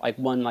dose, like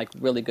one like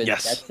really good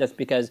sketch, just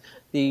because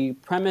the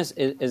premise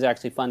is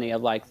actually funny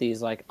of like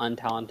these like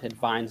untalented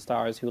Vine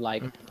stars who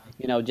like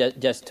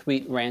just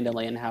tweet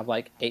randomly and have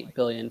like 8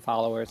 billion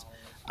followers.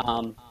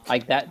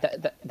 Like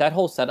that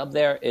whole setup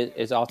there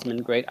is awesome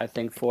and great. I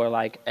think for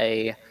like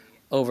a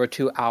over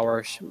 2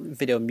 hour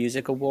video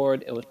music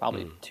award, it was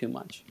probably too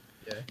much.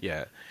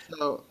 Yeah.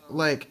 So,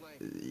 like,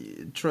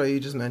 Troy, you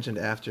just mentioned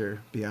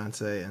after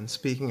Beyonce, and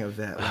speaking of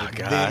that, like,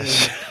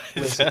 gosh.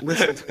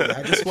 listen to me.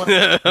 I just want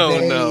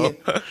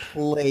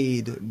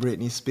played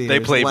Britney Spears. They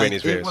played like, Britney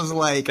Spears. It was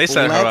like they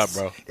set her up,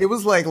 bro. It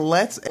was like,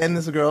 let's end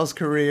this girl's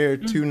career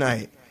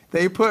tonight.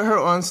 They put her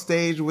on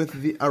stage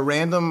with a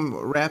random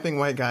rapping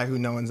white guy who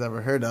no one's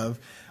ever heard of.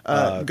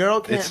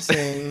 Girl can't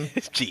sing.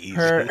 Jeez.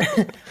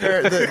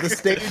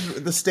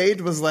 The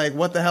stage was like,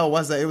 what the hell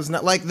was that? It was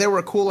not like there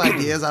were cool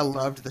ideas. I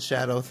loved the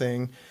shadow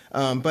thing,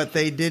 but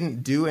they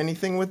didn't do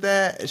anything with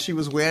that. She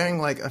was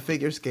wearing like a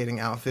figure skating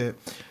outfit.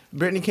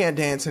 Britney can't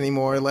dance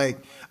anymore. Like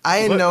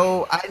I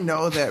know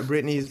that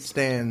Britney's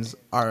stans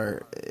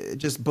are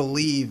just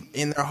believe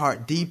in their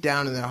heart, deep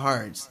down in their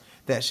hearts,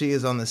 that she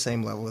is on the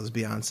same level as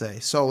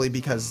Beyonce, solely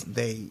because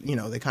they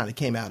kind of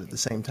came out at the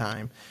same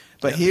time.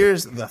 But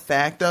here's the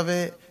fact of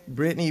it.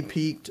 Britney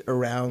peaked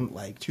around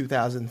like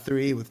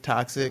 2003 with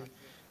Toxic.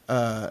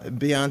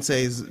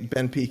 Beyonce's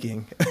been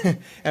peaking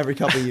every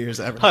couple of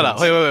years ever. Hold on,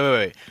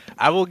 wait.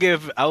 I will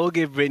give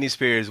Britney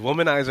Spears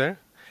Womanizer,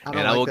 and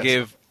I will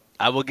give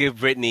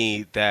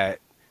Britney that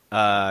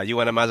You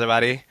Want a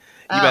Maserati.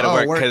 You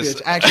better work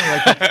because I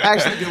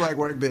actually do like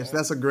Work Bitch.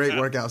 That's a great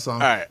workout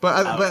song. All right.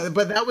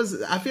 But that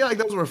was, I feel like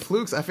those were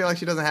flukes. I feel like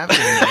she doesn't have it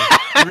anymore.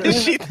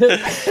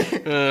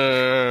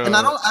 And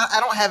I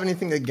don't have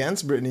anything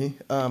against Britney.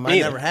 I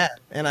never had,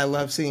 and I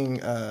love seeing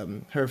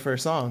her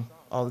first song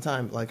all the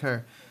time, like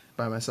her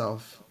by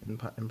myself in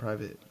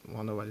private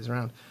while nobody's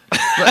around.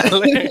 But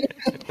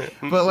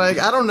like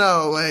I don't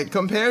know, like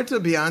compared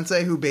to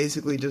Beyonce, who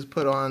basically just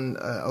put on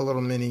a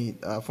little mini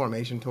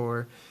Formation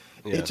tour,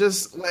 it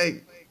just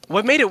like.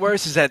 What made it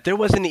worse is that there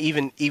wasn't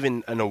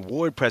even an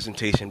award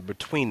presentation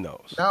between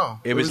those. No.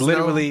 It was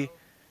literally,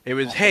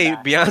 hey,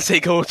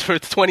 Beyonce goes for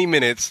 20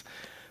 minutes,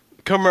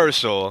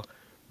 commercial,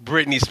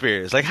 Britney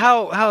Spears. Like,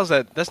 how is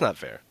that? That's not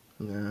fair.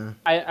 Yeah.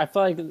 I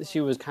feel like she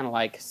was kind of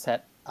like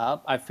set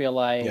up. I feel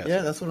like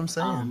Yeah, that's what I'm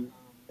saying.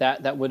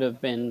 That would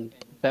have been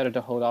better to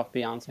hold off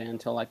Beyonce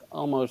until like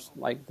almost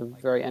like the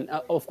very end.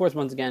 Of course,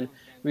 once again,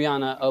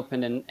 Rihanna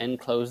opened and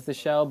closed the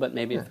show, but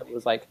maybe if it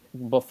was like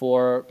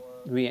before.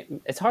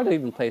 It's hard to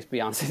even place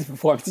Beyonce's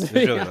performance.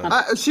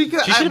 She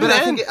could,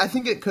 I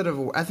think it could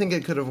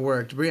have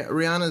worked.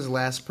 Rihanna's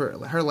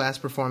her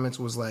last performance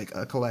was like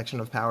a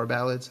collection of power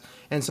ballads,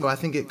 and so I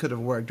think it could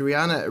have worked.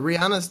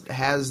 Rihanna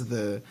has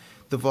the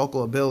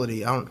vocal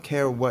ability. I don't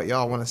care what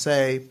y'all want to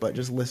say, but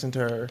just listen to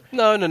her.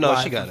 No,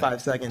 she got for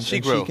 5 seconds.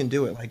 She can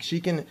do it. Like she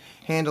can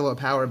handle a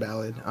power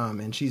ballad,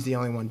 and she's the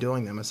only one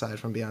doing them aside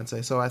from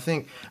Beyonce. So I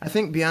think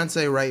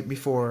Beyonce right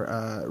before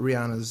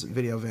Rihanna's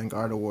Video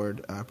Vanguard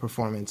Award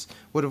performance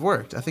would have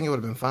worked. I think it would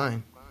have been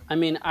fine. I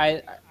mean,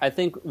 I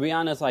think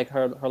Rihanna's like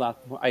her last.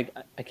 I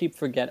keep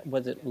forgetting.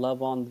 Was it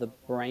Love on the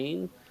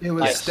Brain? It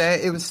was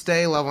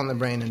Stay, Love on the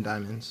Brain, and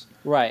Diamonds.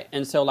 Right,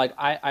 and so like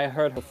I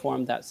heard her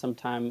perform that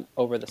sometime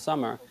over the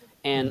summer,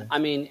 and I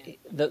mean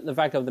the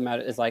fact of the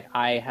matter is like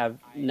I have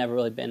never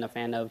really been a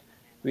fan of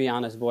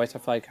Rihanna's voice. I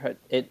feel like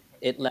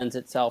it lends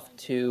itself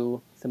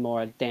to the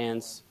more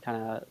dance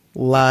kind of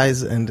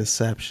Lies and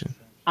deception.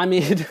 I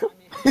mean,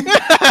 All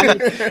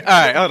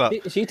right, hold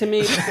on. she to me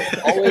is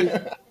always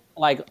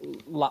like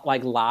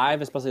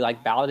live, especially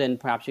like ballad, and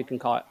perhaps you can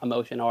call it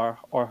emotion or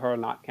her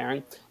not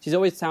caring. She's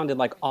always sounded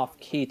like off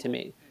key to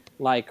me,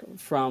 like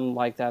from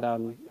like that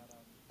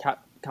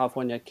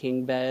California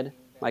King Bed.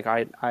 Like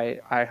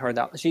I heard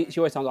that she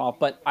always sounds off,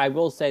 but I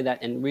will say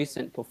that in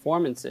recent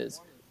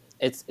performances,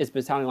 it's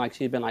been sounding like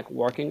she's been like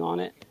working on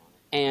it.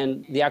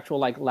 And the actual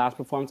like last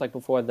performance, like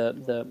before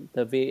the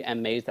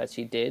VMAs that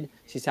she did,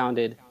 she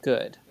sounded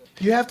good.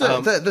 You have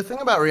to. The thing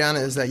about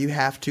Rihanna is that you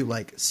have to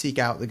like seek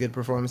out the good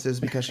performances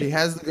because she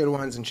has the good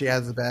ones and she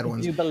has the bad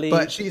ones. You believe,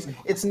 but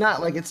it's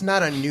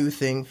not a new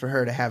thing for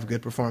her to have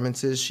good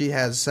performances. She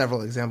has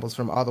several examples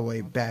from all the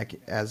way back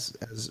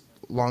as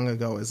long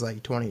ago as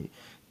like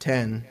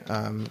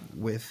 2010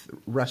 with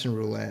Russian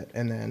Roulette,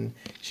 and then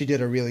she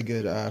did a really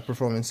good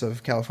performance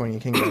of California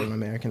King Bed on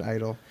American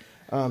Idol.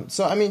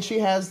 So I mean, she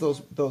has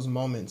those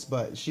moments,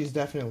 but she's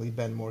definitely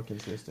been more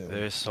consistent.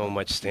 There's so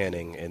much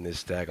standing in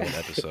this daggone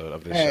episode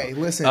of this show. Hey,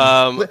 listen,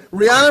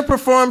 Rihanna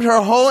performed her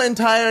whole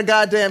entire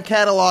goddamn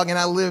catalog, and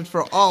I lived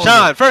for all.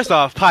 Sean, of it. first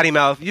off, potty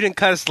mouth. You didn't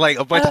cuss like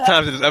a bunch of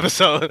times in this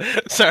episode,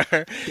 sir.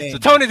 Damn. So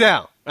tone it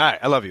down. All right,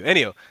 I love you.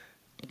 Anyway,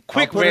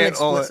 quick I'll put an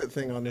rant on. explicit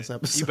thing on this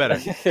episode. You better.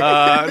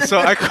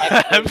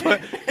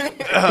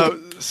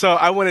 So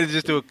I wanted to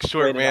just do a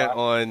short rant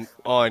on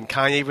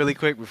Kanye really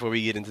quick before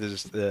we get into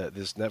this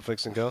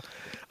Netflix and go.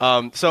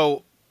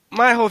 So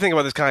my whole thing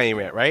about this Kanye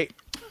rant, right?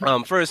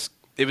 First,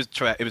 it was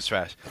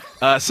trash.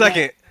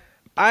 Second,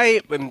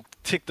 I am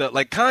ticked up.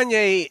 Like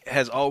Kanye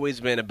has always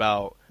been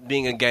about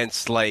being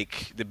against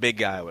like the big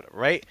guy, or whatever,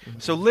 right? Mm-hmm.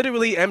 So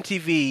literally,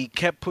 MTV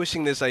kept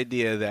pushing this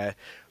idea that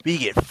we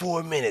get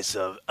 4 minutes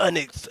of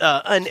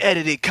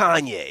unedited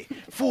Kanye.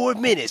 4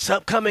 minutes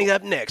coming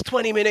up next.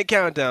 20-minute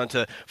countdown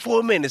to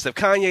 4 minutes of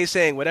Kanye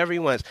saying whatever he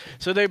wants.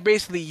 So they're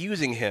basically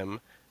using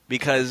him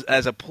because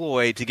as a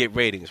ploy to get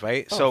ratings,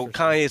 right? Oh, so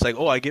Kanye's like,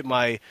 I get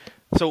my.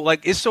 So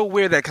like it's so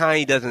weird that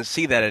Kanye doesn't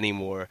see that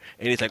anymore,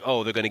 and he's like,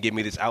 they're gonna give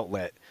me this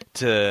outlet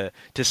to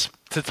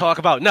talk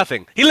about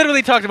nothing. He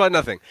literally talked about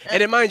nothing,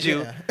 and mind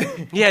you,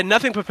 he had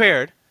nothing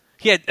prepared.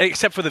 He had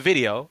except for the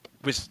video,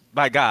 which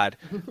by God,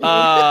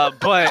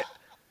 but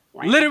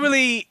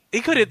literally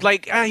he could have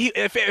like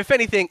if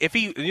anything, it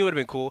would have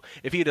been cool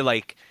if he'd have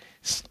like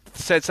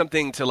said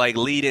something to like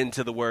lead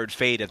into the word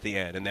fade at the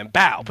end, and then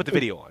bow, put the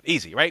video on,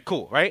 easy, right?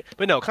 Cool, right?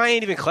 But no, Kanye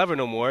ain't even clever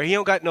no more. He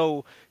don't got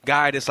no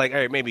guy that's like, all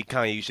right, maybe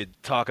Kanye, you should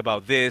talk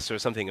about this or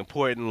something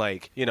important,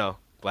 like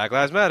Black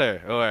Lives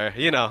Matter, or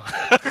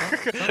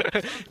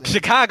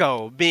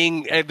Chicago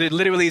being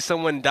literally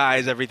someone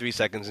dies every 3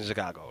 seconds in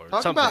Chicago,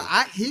 or something.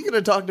 He could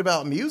have talked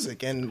about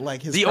music and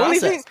like his the process, only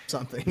thing,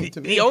 something.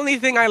 To me. The only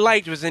thing I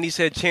liked was when he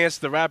said Chance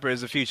the Rapper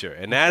is the future,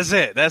 and that's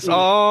it. That's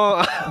all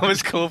I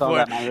was cool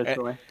for.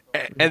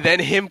 And then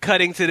him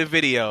cutting to the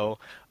video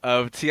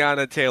of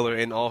Tiana Taylor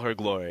in all her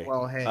glory.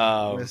 Well, hey,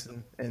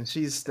 listen, and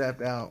she's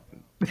stepped out.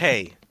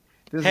 Hey,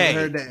 this is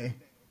her day.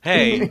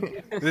 Hey,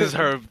 this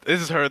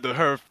is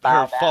her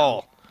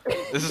fall.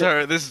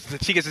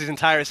 She gets this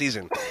entire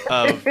season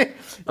of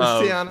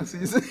Tiana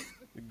season.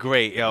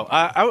 Great, yo.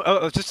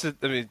 I just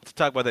to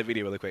talk about that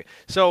video really quick.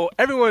 So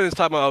everyone is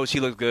talking about, she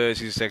looks good,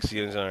 she's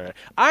sexy, and so on.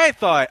 I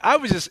thought I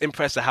was just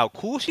impressed at how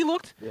cool she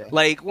looked. Yeah.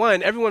 Like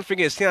everyone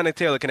forgets Tiana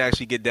Taylor can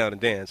actually get down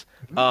and dance.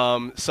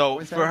 So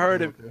for her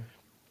to.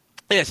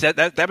 Yes,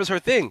 that was her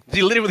thing.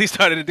 She literally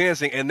started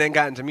dancing and then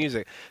got into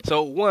music.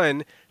 So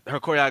her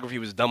choreography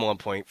was dumb on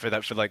point for the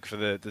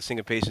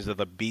syncopations of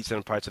the beats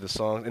and parts of the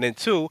song. And then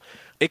two,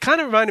 it kind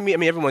of reminded me. I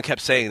mean, everyone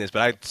kept saying this,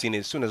 but I'd seen it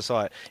as soon as I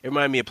saw it. It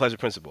reminded me of Pleasure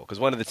Principle, because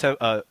one of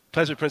the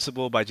Pleasure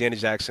Principle by Janet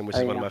Jackson, which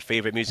is one of my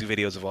favorite music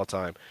videos of all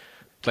time.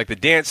 Like the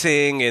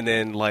dancing, and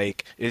then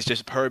like it's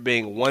just her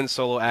being one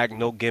solo act,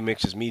 no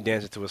gimmicks, just me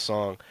dancing to a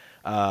song.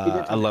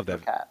 I love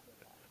that.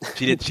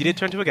 She did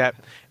turn to a cat,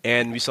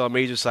 and we saw a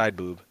major side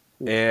boob.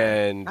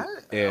 And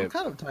I'm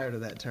kind of tired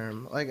of that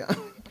term. Like,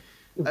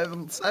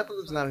 side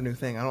boob's not a new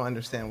thing. I don't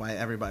understand why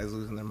everybody's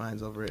losing their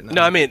minds over it.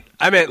 No, I meant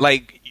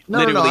like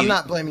literally. No, I'm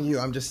not blaming you.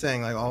 I'm just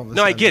saying like all of a sudden.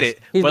 No, I get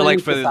it, but like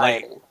for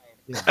like.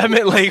 Yeah. I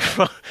meant like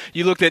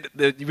you looked at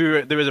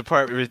there was a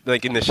part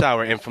like in the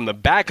shower, and from the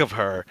back of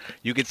her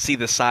you could see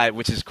the side,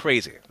 which is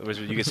crazy.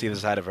 You could see the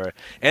side of her,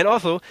 and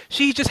also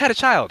she just had a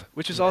child,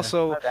 which was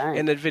also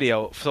in the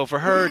video. So for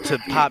her to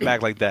pop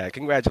back like that,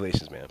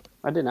 congratulations, man.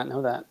 I did not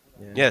know that.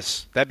 Yeah.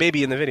 Yes, that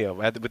baby in the video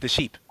with the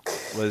sheep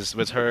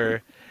was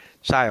her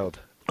child.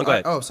 Oh, go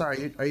ahead. Oh,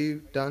 sorry. Are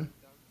you done?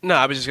 No,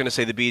 I was just gonna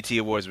say the BET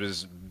Awards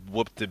was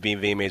whooped the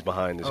VMAs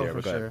behind this year.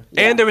 For sure.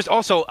 Yeah. And there was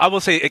also, I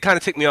will say, it kind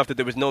of ticked me off that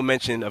there was no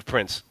mention of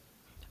Prince.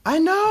 I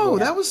know,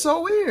 that was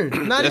so weird.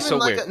 Not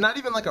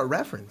even like a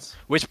reference.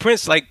 Which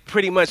Prince like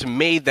pretty much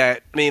made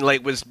that. I mean,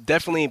 like was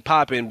definitely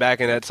popping back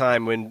in that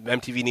time when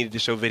MTV needed to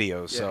show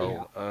videos.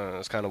 So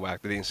it's kind of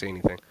whack. They didn't say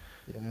anything.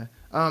 Yeah.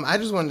 I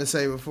just wanted to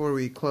say before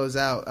we close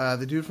out,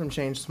 the dude from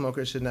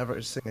Chainsmokers should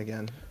never sing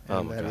again.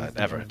 Oh my God,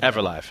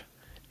 ever live.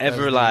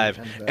 ever the live.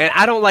 end of that. And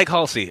I don't like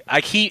Halsey.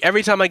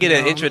 Every time I get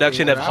an No,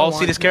 introduction me of neither. I Halsey,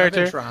 want this to. I've been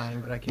character.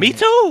 trying, but I can't. Me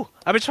too.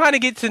 I've been trying to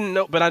get to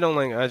know, but I don't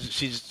like.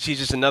 She's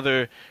just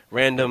another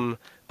random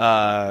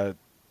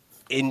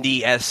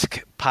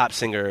indie-esque pop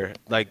singer.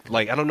 Like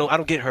I don't know. I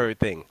don't get her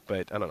thing,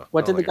 but I don't know.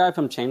 What I did don't the like guy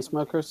from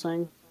Chainsmokers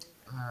sing?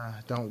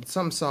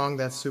 Some song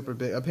that's super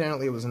big.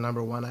 Apparently, it was a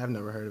 #1. I've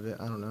never heard of it.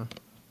 I don't know. her.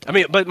 I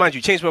mean, but mind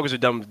you, Chainsmokers are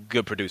dumb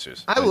good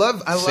producers. I But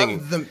love singing,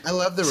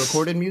 the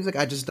recorded music.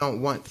 I just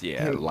don't want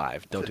him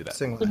live. Don't to do that.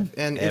 sing live.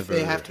 And if they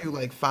Ever. have to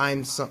like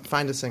find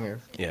a singer,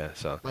 Yeah.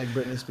 So like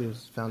Britney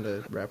Spears found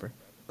a rapper.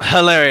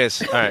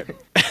 hilarious. All right.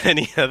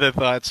 Any other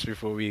thoughts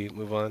before we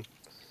move on?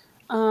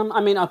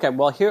 I mean, okay,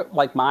 well, here,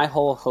 like, my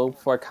whole hope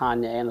for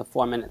Kanye and the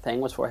 4-minute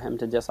thing was for him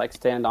to just, like,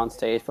 stand on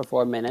stage for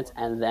 4 minutes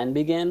and then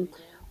begin.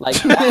 Like,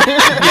 That'd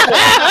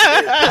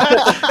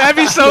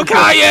be so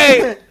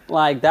Kanye.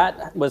 like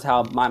that was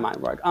how my mind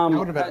worked. That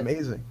would have been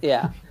amazing.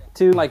 Yeah.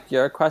 To, like,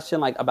 your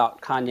question, like, about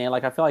Kanye,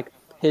 like, I feel like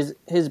his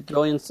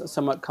brilliance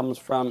somewhat comes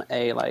from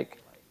a,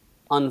 like,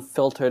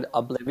 unfiltered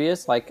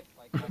oblivious, like,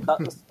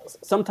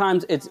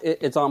 sometimes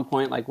it's on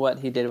point, like what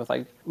he did with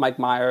like Mike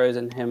Myers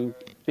and him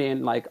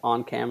being like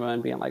on camera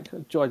and being like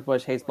George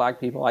Bush hates black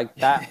people, like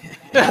that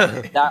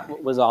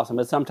that was awesome.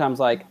 But sometimes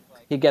like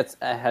he gets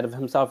ahead of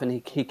himself and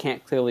he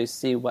can't clearly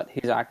see what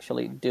he's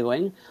actually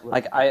doing.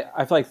 Like I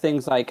feel like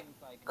things like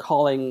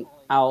calling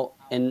out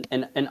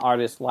an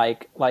artist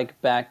like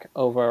Beck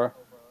over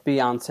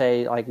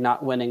Beyonce like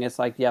not winning. It's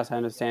like, yes, I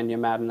understand you're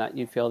mad and that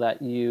you feel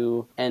that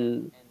you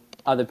and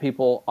other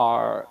people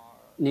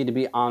need to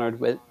be honored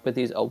with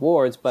these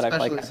awards, but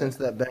Especially I feel like since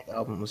that Beck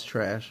album was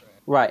trash.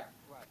 right.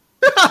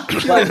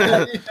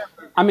 But,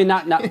 I mean,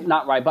 not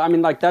right, but I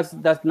mean, like that's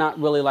not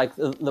really like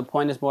the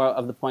point. Is more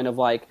of the point of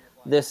like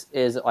this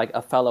is like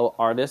a fellow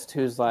artist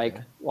who's like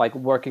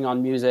working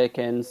on music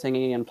and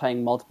singing and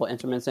playing multiple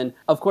instruments, and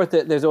of course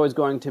there's always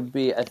going to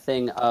be a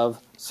thing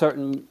of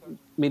certain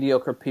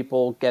mediocre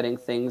people getting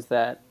things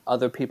that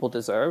other people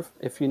deserve,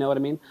 if you know what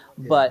I mean.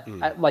 Yeah. But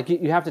like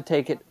you have to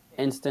take it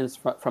instance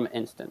from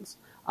instance.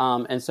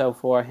 And so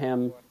for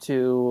him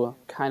to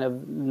kind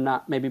of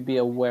not maybe be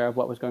aware of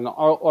what was going on,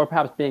 or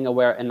perhaps being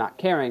aware and not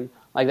caring,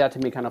 like that to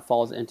me kind of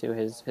falls into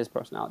his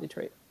personality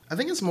trait. I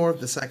think it's more of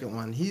the second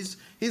one. He's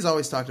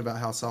always talked about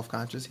how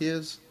self-conscious he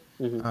is.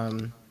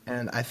 Mm-hmm.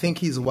 And I think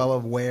he's well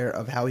aware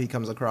of how he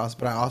comes across,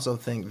 but I also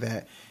think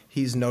that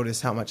he's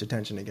noticed how much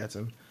attention it gets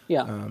him.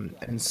 Yeah.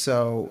 And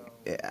so,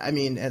 I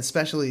mean,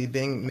 especially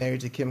being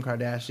married to Kim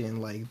Kardashian,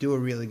 like, do a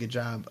really good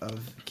job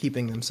of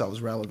keeping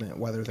themselves relevant,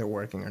 whether they're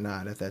working or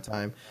not at that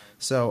time.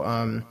 So,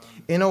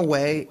 in a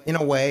way,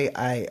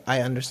 I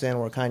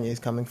understand where Kanye is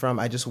coming from.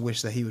 I just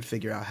wish that he would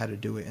figure out how to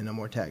do it in a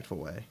more tactful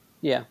way.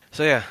 Yeah.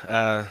 So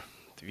yeah,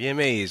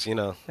 VMAs,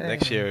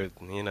 next year,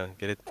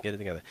 get it together.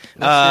 Next year,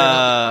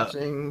 I'll be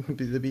watching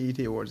the BET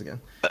Awards again.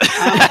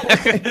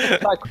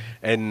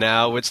 And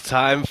now it's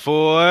time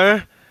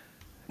for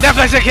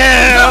Netflix and Kill!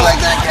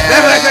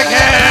 Netflix and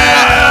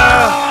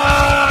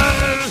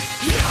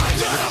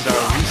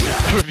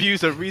Kill!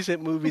 Reviews of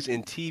recent movies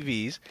and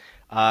TVs.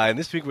 And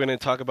this week we're going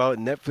to talk about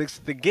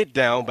Netflix The Get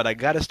Down, but I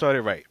got to start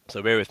it right,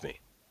 so bear with me.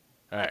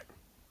 All right.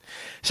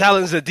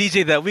 Shallon's the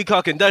DJ that we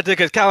call conductor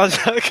because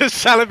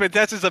Shallon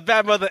Fantastic is a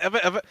bad mother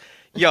ever.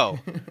 Yo,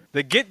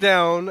 The Get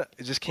Down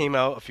just came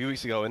out a few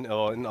weeks ago in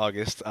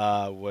August.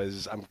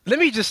 Let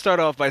me just start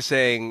off by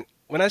saying,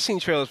 when I seen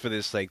trailers for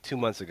this like 2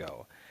 months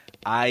ago,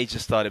 I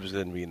just thought it was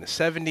going to be in the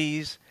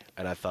 70s,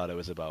 and I thought it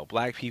was about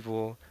black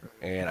people,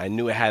 and I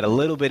knew it had a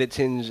little bit of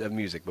tinge of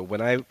music. But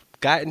when I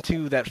got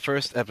into that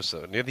first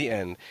episode near the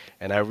end,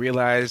 and I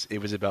realized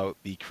it was about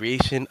the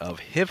creation of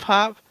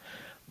hip-hop,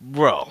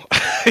 bro,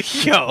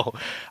 yo,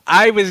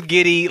 I was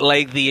giddy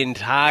like the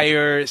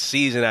entire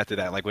season after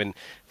that. Like when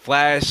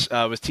Flash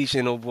was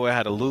teaching old boy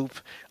how to loop,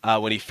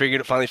 when he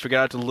finally figured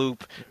out to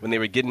loop, when they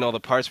were getting all the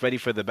parts ready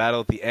for the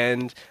battle at the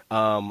end,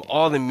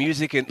 all the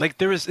music and like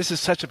this is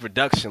such a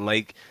production.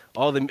 Like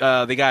all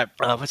the they got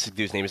what's the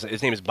dude's name?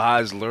 His name is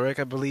Baz Luhrmann,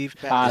 I believe.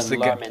 Baz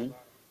Luhrmann.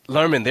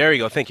 Lerman, there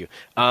you go. Thank you.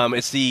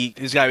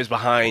 This guy was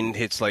behind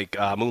hits like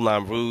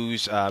Moulin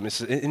Rouge.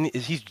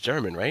 He's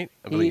German, right?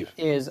 I believe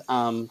he is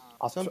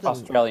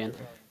Australian.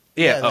 Yeah.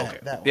 Yeah, Okay.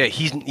 that Yeah,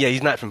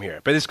 he's not from here.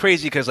 But it's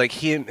crazy because like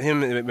him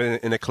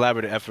in a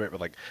collaborative effort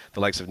with like the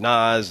likes of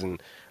Nas, and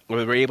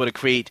we were able to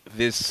create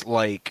this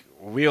like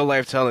real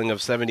life telling of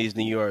 70s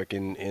New York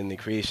in the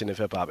creation of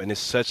hip hop, and it's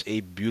such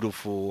a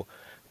beautiful,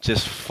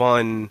 just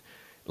fun,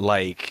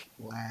 like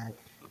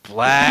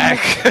black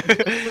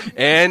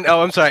and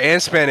I'm sorry,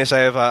 and Spanish.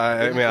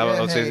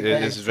 I'll say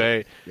it's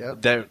very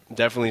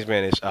definitely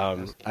Spanish.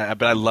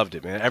 But I loved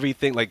it, man.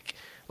 Everything like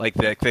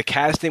the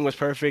casting was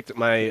perfect.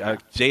 My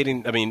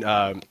Jaden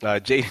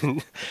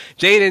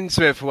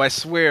Smith, who I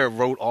swear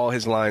wrote all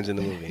his lines in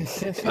the movie. In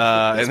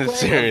the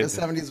series,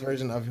 the 70s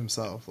version of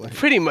himself. Like.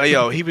 Pretty much,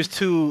 yo, he was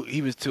too.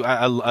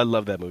 I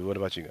love that movie. What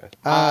about you guys?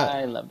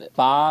 I loved it.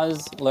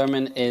 Baz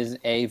Luhrmann is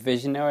a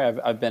visionary.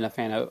 I've been a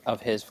fan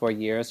of his for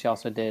years. He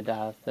also did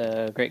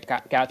The Great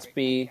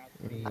Gatsby,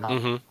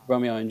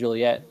 Romeo and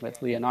Juliet with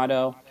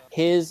Leonardo.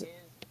 His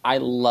I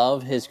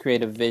love his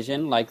creative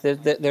vision. Like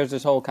there's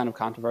this whole kind of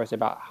controversy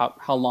about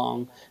how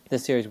long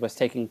this series was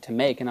taking to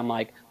make, and I'm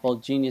like, well,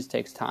 genius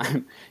takes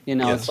time.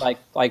 Yes. It's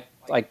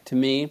like to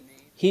me,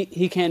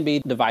 he can be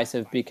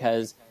divisive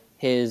because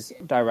his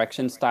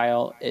direction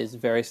style is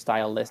very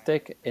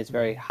stylistic. It's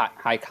very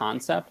high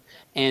concept,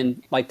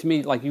 and like to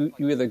me, like you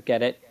either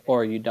get it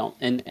or you don't.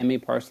 And me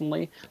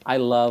personally, I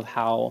love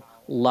how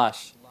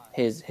lush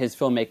his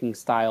filmmaking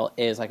style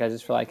is. Like I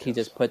just feel like he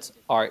just puts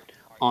art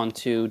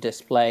onto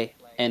display,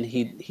 and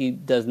he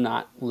does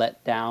not let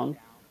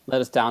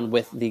us down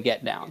with the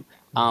Get Down.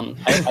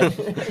 I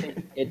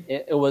think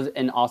it was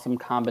an awesome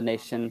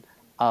combination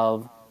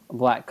of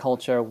Black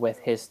culture with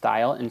his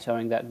style, and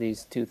showing that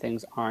these two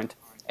things aren't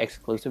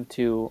exclusive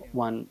to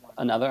one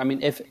another. I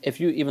mean, if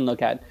you even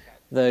look at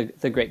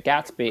the Great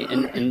Gatsby,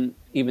 and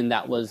even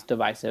that was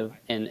divisive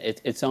in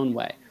its own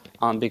way,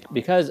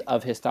 because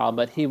of his style,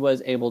 but he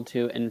was able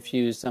to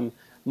infuse some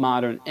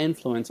modern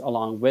influence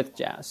along with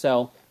jazz.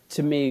 So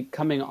to me,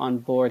 coming on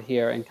board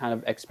here and kind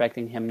of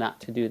expecting him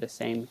not to do the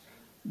same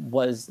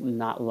was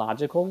not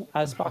logical,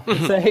 as Spock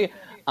would say.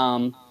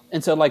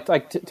 And so,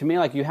 to me,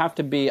 like you have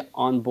to be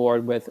on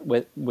board with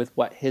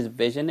what his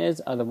vision is,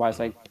 otherwise,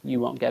 like you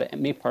won't get it.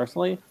 And me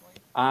personally,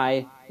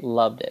 I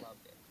loved it.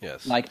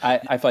 Yes. Like I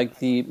feel like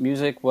the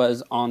music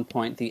was on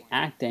point. The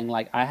acting,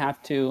 like I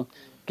have to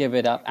give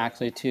it up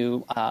actually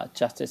to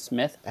Justice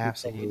Smith.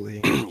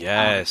 Absolutely.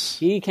 Yes.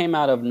 He came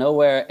out of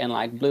nowhere and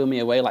like blew me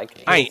away.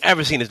 Like I ain't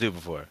ever seen this dude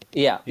before.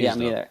 Yeah, me dope.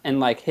 either. And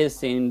like his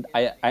scene,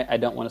 I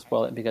don't want to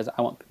spoil it because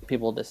I want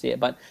people to see it.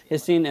 But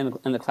his scene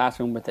in the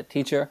classroom with the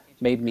teacher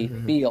made me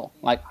feel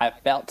like I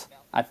felt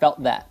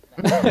that.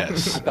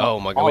 Yes. Oh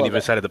my God! When you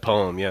recited the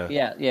poem, yeah.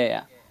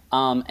 Yeah.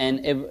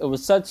 And it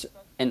was such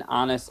an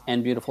honest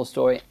and beautiful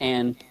story.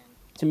 And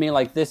to me,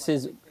 like this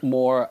is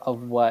more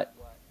of what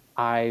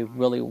I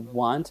really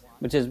want,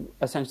 which is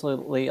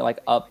essentially like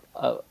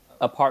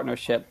a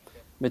partnership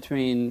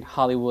between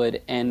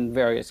Hollywood and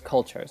various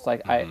cultures.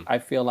 Like I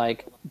feel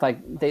like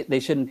they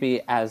shouldn't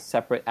be as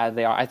separate as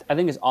they are. I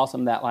think it's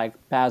awesome that like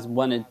Baz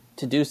wanted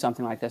to do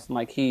something like this, and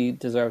like he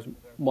deserves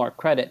more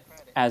credit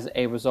as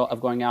a result of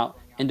going out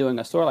and doing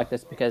a story like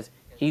this, because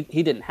he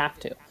didn't have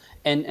to.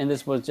 And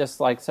this was just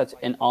like such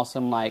an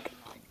awesome like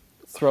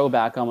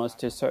throwback almost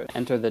to sort of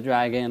Enter the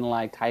Dragon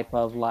like type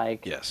of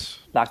like Yes.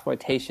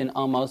 blaxploitation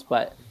almost,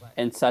 but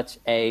in such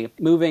a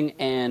moving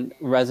and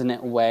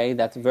resonant way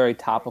that's very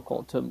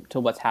topical to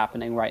what's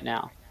happening right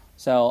now.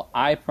 So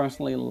I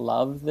personally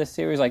love this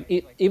series, like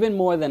even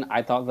more than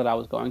I thought that I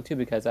was going to,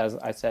 because as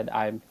I said,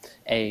 I'm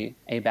a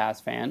Baz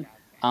fan.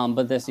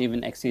 But this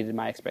even exceeded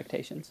my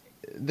expectations.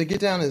 The Get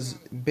Down is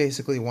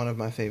basically one of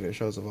my favorite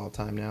shows of all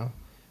time now.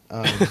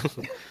 I'm just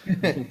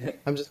going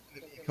to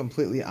be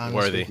completely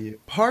honest with you.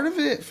 Part of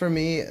it for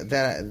me,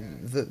 that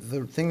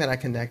the thing that I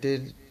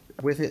connected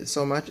with it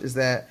so much is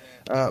that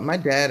my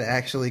dad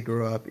actually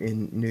grew up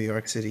in New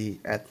York City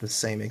at the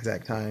same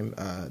exact time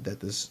that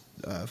this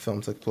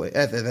film took place,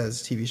 that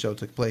this TV show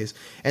took place.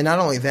 And not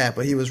only that,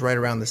 but he was right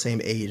around the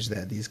same age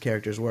that these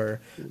characters were.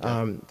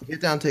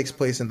 Get Down takes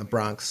place in the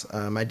Bronx.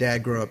 My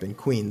dad grew up in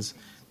Queens.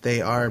 They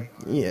are,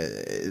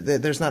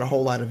 there's not a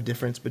whole lot of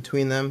difference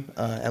between them,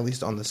 at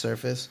least on the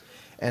surface.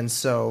 And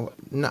so,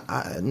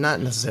 not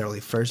necessarily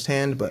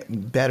firsthand, but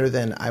better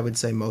than I would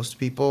say most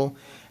people,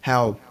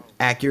 how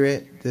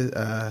accurate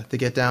the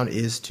Get Down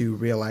is to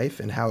real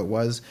life and how it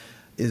was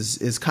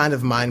is kind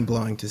of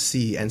mind-blowing to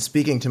see. And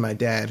speaking to my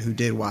dad, who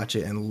did watch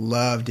it and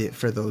loved it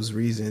for those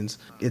reasons,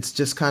 it's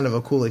just kind of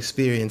a cool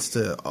experience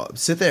to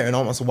sit there and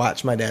almost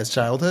watch my dad's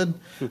childhood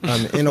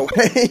in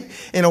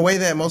a way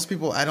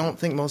that I don't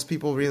think most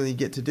people really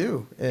get to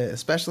do,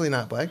 especially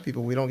not black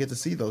people. We don't get to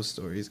see those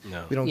stories.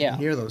 No. We don't get to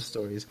hear those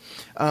stories.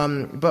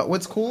 But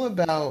what's cool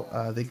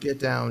about the Get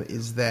Down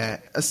is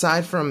that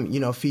aside from,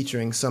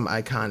 featuring some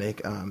iconic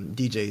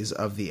DJs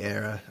of the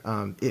era,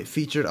 it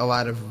featured a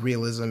lot of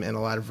realism and a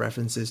lot of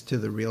references to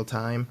the real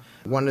time.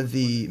 One of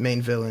the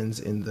main villains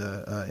in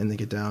the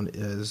Get Down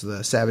is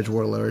the Savage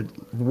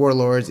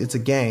Warlords. It's a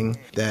gang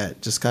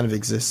that just kind of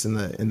exists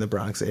in the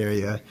Bronx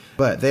area,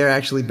 but they're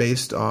actually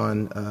based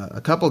on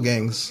a couple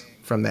gangs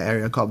from the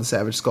area called the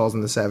Savage Skulls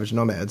and the Savage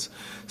Nomads.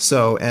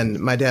 So, and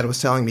my dad was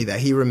telling me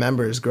that he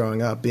remembers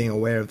growing up being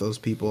aware of those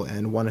people,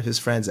 and one of his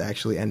friends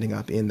actually ending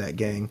up in that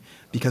gang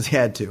because he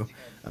had to.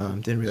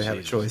 Didn't really have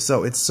a choice.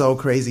 So it's so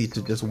crazy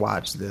to just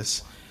watch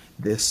this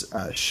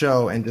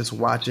show and just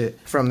watch it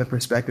from the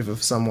perspective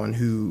of someone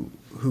who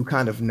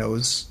kind of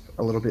knows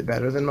a little bit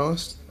better than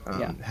most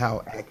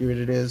how accurate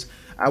it is.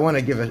 I want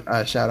to give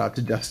a shout out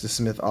to Justice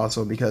Smith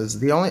also,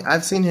 because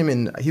I've seen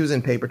him he was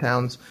in Paper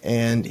Towns,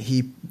 and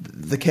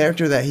the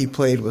character that he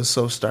played was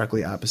so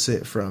starkly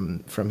opposite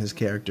from his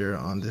character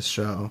on this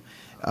show.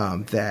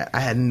 That I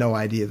had no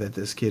idea that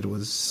this kid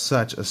was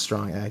such a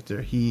strong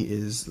actor.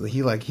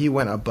 He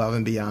went above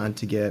and beyond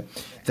to get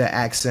the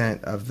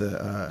accent of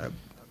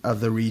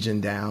the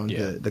region down,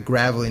 the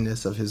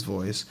graveliness of his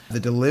voice, the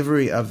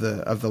delivery of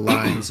the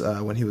lines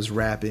when he was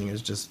rapping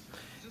is just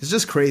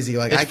crazy.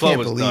 Like his flow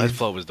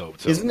was dope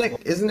too.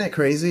 Isn't it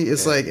crazy?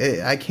 It's like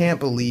I can't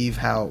believe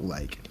how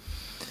like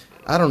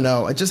I don't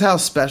know, just how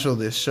special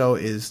this show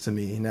is to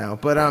me now.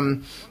 But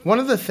one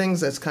of the things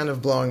that's kind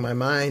of blowing my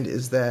mind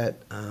is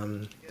that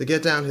The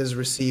Get Down has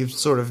received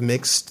sort of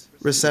mixed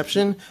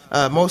reception,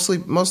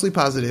 mostly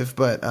positive,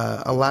 but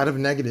a lot of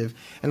negative,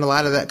 and a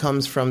lot of that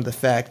comes from the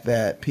fact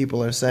that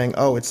people are saying,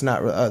 "Oh, it's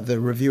not." The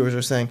reviewers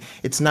are saying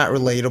it's not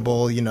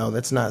relatable. You know,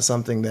 that's not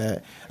something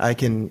that I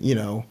can,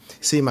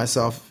 see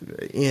myself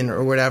in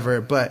or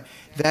whatever. But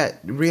that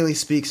really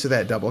speaks to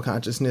that double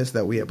consciousness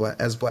that we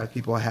as Black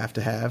people have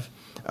to have.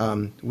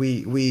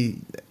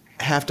 We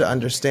have to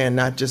understand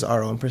not just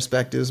our own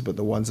perspectives, but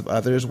the ones of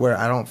others, where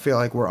I don't feel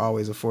like we're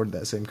always afforded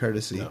that same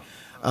courtesy. No.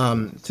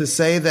 To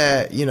say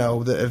that,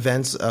 the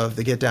events of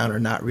The Get Down are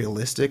not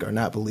realistic or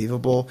not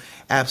believable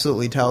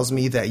absolutely tells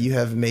me that you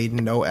have made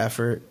no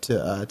effort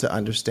to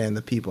understand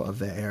the people of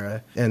that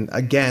era. And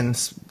again,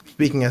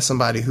 speaking as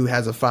somebody who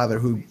has a father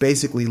who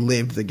basically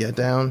lived The Get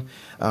Down,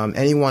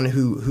 anyone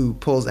who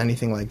pulls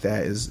anything like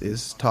that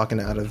is talking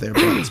out of their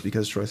butts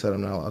because Troy said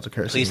I'm not allowed to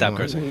curse. Please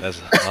anymore. Stop cursing. That's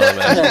all I'm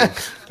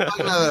asking.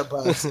 Talking out of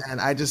their butts,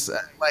 and I just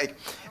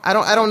I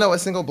don't know a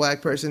single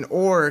Black person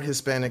or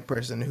Hispanic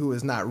person who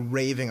is not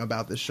raving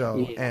about the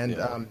show, and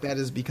that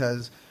is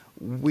because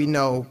we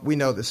know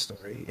this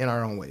story in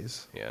our own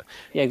ways. Yeah,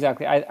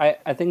 exactly.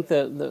 I think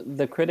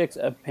the critics'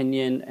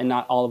 opinion, and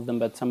not all of them,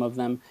 but some of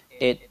them,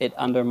 it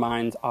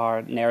undermines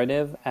our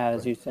narrative,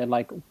 as you said.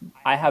 Like,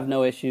 I have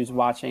no issues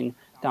watching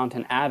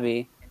Downton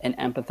Abbey and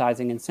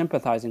empathizing and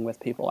sympathizing with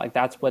people. Like,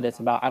 that's what it's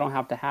about. I don't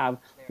have to have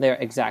their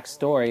exact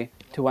story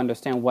to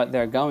understand what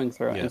they're going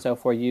through. Yeah. And so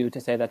for you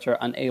to say that you're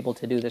unable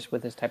to do this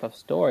with this type of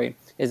story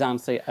is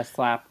honestly a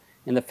slap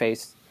in the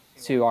face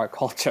to our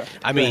culture.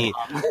 I mean,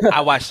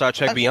 I watch Star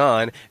Trek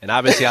Beyond, and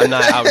obviously I'm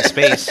not out in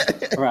space.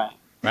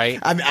 Right.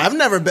 I mean, I've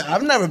never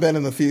been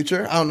in the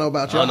future. I don't know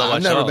about you.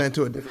 I've never been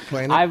to a different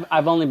planet.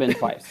 I've only been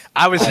twice.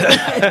 I was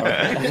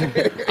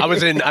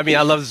in. I mean,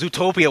 I love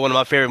Zootopia, one of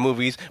my favorite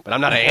movies, but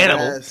I'm not an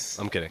animal. Yes.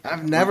 I'm kidding.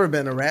 I've never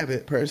been a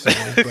rabbit personally,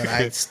 but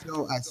I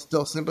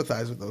still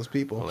sympathize with those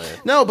people. Oh,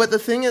 no, but the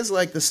thing is,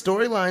 like, the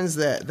storylines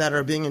that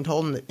are being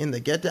told in the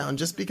Get Down,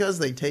 just because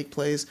they take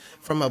place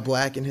from a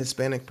Black and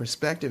Hispanic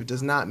perspective,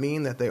 does not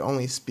mean that they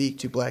only speak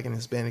to Black and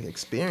Hispanic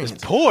experience.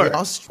 It's poor.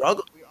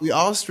 We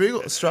all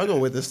struggle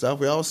with this stuff.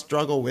 We all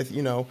struggle with,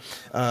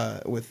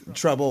 with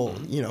trouble,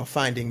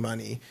 finding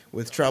money,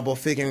 with trouble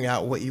figuring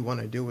out what you want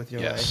to do with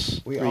your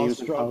life. We all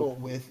struggle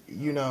with,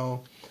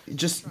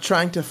 just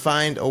trying to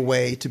find a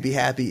way to be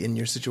happy in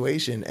your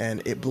situation.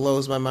 And it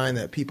blows my mind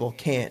that people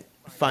can't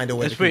find a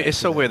way. It's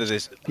so weird that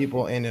there's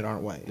people in it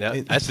aren't white. Yeah,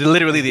 that's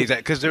literally the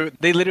exact, because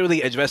they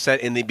literally address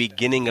that in the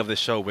beginning of the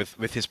show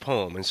with his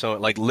poem, and so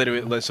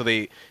so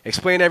they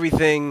explain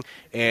everything,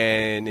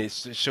 and it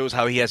shows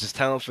how he has his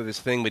talent for this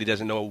thing, but he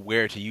doesn't know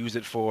where to use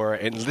it for,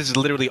 and this is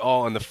literally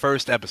all in the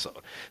first episode.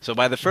 So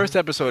by the first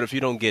episode, if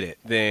you don't get it,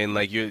 then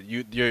like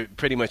you're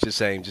pretty much just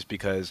saying just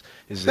because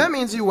that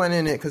means you went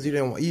in it because you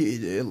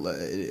didn't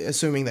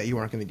assuming that you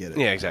weren't going to get it.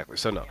 Yeah, exactly.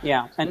 So no.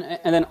 Yeah, and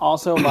then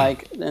also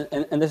like,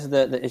 and this is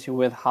the issue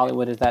with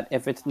Hollywood, is that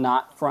if it's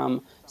not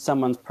from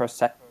someone's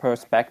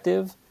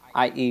perspective,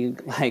 i.e.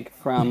 like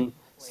from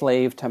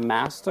slave to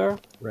master,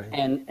 right,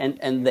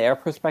 and their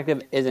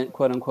perspective isn't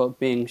quote unquote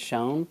being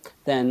shown,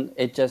 then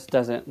it just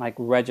doesn't like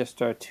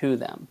register to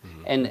them.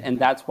 Mm-hmm. And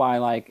that's why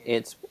like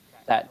it's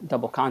that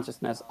double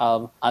consciousness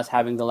of us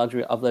having the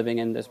luxury of living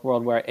in this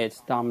world where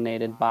it's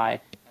dominated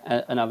by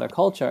another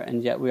culture,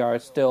 and yet we are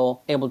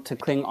still able to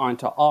cling on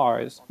to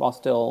ours while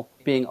still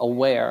being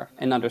aware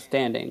and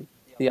understanding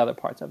the other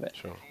parts of it.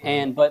 Sure.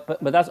 And but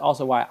that's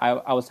also why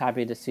I was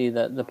happy to see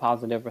the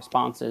positive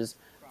responses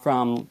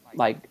from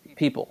like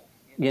people,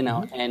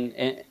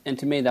 mm-hmm. and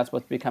to me that's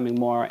what's becoming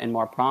more and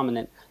more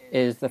prominent,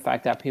 is the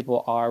fact that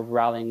people are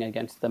rallying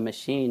against the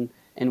machine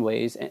in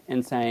ways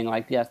and saying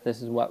like, yes,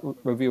 this is what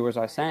reviewers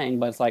are saying,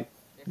 but it's like,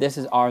 this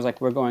is ours, like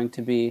we're going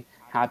to be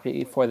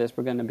happy for this,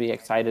 we're going to be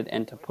excited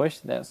and to push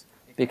this,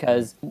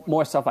 because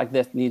more stuff like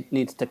this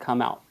needs to come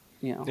out.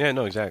 Yeah,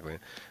 no, exactly.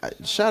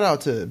 Shout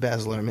out to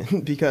Baz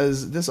Luhrmann,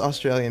 because this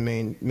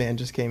Australian man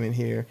just came in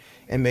here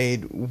and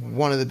made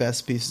one of the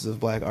best pieces of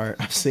Black art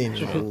I've seen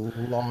in a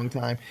long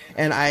time.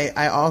 And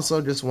I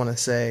also just want to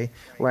say,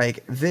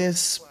 like,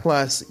 this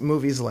plus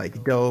movies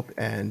like Dope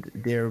and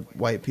Dear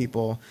White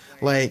People,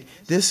 like,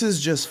 this is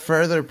just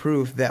further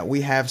proof that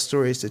we have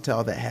stories to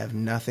tell that have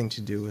nothing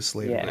to do with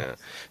slavery. Yeah.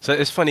 So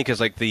it's funny because,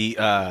 like, the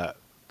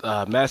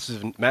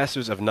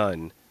Masters of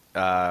None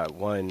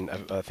won,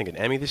 I think, an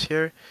Emmy this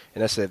year,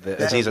 and that's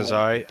the Aziz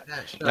Ansari.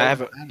 I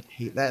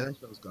hate that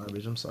show's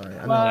garbage. I'm sorry.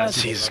 I know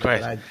Jesus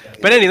Christ.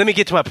 But anyway, let me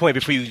get to my point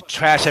before you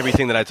trash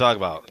everything that I talk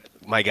about.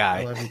 My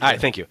guy. All right,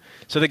 thank you.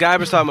 So the guy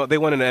was talking about, they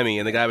won an Emmy,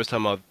 and the guy was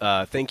talking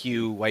about, thank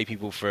you, white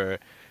people, for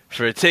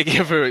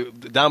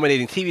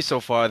dominating TV so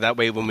far. That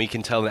way, when we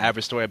can tell an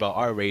average story about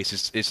our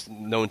race, it's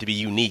known to be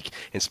unique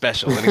and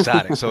special and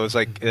exotic. So it's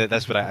like,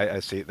 that's what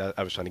I see that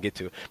I was trying to get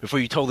to before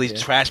you totally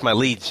trash my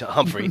lead,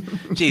 Humphrey.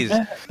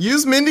 Jeez.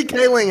 Use Mindy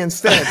Kaling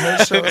instead.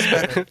 Her show is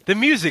better. The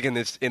music in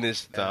this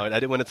though, I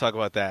didn't want to talk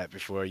about that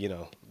before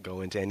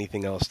go into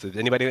anything else. Did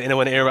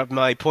anyone interrupt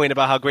my point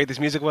about how great this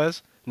music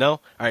was? No?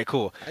 All right,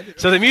 cool.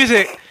 So the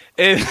music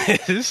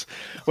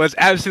was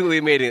absolutely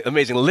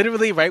amazing.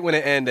 Literally, right when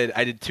it ended,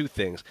 I did two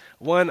things.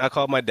 One, I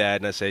called my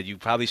dad and I said, you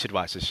probably should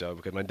watch this show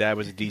because my dad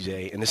was a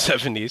DJ in the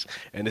 70s,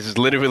 and this is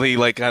literally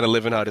like kind of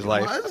living out his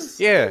life. I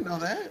Yeah. didn't know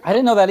that. I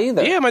didn't know that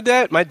either. Yeah, my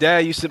dad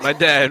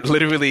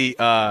literally,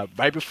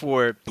 right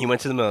before he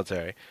went to the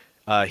military,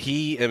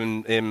 he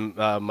and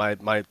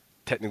my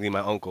technically my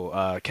uncle,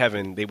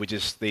 Kevin, they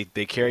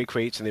carry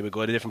crates and they would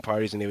go to different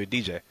parties and they would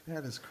DJ.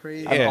 That is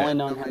crazy. I've Yeah. only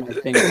known him as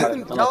being part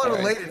of the Y'all are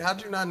military. related. How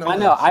do you not know? I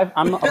know. this?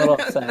 I'm a little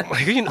upset.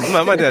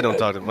 Like, my dad don't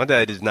talk to him. My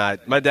dad is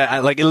not. My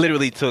dad, it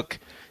literally took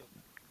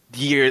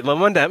years.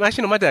 My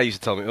dad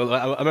used to tell me.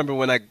 I remember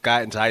when I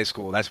got into high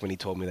school, that's when he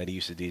told me that he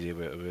used to DJ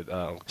with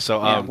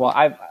Yeah, well,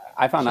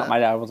 I found out my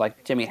dad was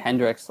like Jimi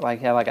Hendrix, like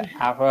he had like an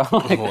afro,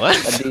 like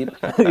What? a deep,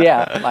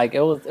 yeah, like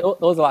it was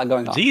a lot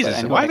going on. Jesus, But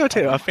anyway. why go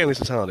tell you? Our family's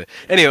so talented.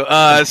 Anyway,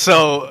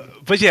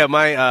 but yeah,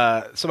 my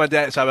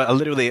dad. So I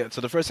literally.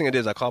 So the first thing I did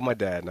is I called my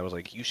dad and I was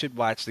like, "You should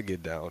watch The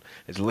Get Down.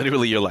 It's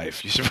literally your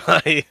life. You should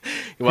probably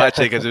watch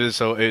it because it was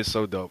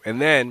so dope." And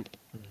then.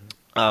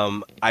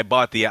 I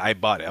bought it. I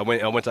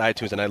went to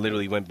iTunes and I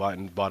literally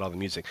bought all the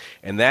music.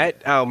 And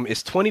that album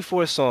is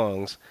 24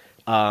 songs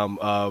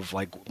of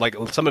like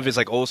some of it's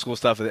like old school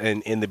stuff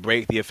and in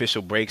the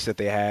official breaks that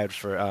they had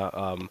for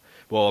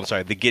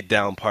the Get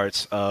Down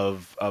parts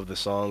of the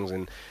songs,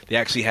 and they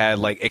actually had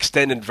like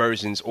extended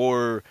versions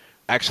or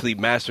actually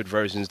mastered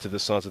versions to the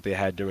songs that they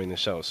had during the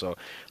show. So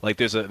like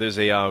there's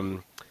the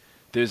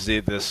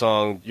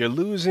song "You're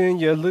losing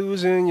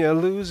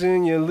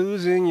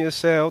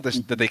yourself"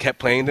 that they kept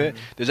playing there.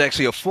 There's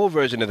actually a full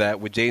version of that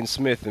with Jaden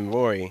Smith and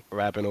Rory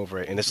rapping over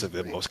it, and it's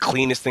the most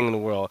cleanest thing in the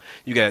world.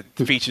 You got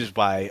features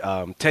by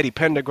Teddy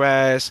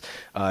Pendergrass,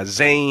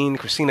 Zayn,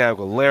 Christina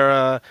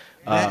Aguilera.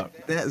 That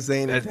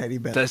Zayn and Teddy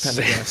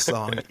Pendergrass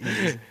song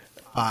is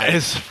fire.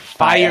 It's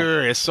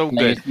fire. It's so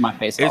good. Made my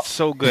face It's off.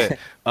 so good.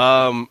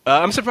 I'm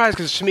surprised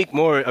because Shamik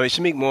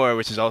Moore,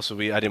 which is also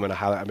I did want to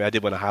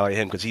highlight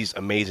him because he's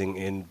amazing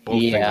in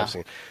both things Yeah. I've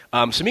seen.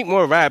 Shamik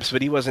Moore raps,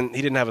 but he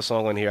didn't have a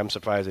song on here. I'm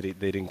surprised that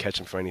they didn't catch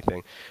him for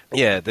anything.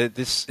 Yeah,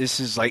 this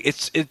is like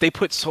they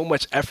put so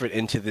much effort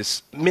into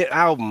this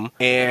album,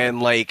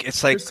 and like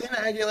it's like Christina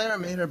Aguilera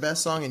made her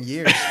best song in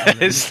years. I mean,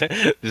 this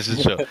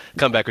is true.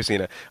 Come back,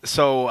 Christina.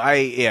 So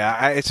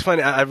it's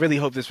funny. I really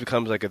hope this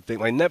becomes like a thing.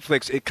 Like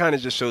Netflix, it kind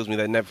of just shows me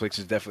that Netflix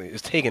is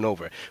taking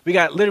over. We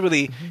got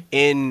literally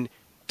in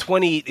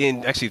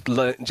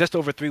just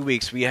over 3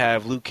 weeks, we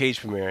have Luke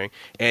Cage premiering,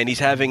 and he's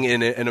having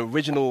an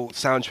original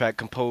soundtrack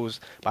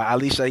composed by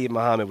Ali Shaheed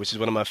Muhammad, which is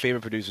one of my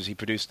favorite producers. He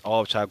produced all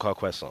of Tribe Called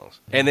Quest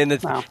songs, and then the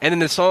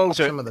songs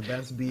are some of the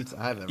best beats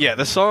I've ever. yeah,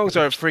 the songs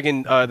are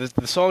friggin'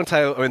 the song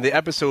title or the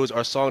episodes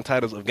are song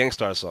titles of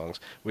Gangstar songs,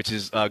 which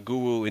is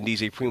Guru and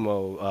DJ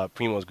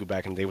Primo's group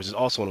back in the day, which is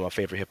also one of my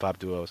favorite hip hop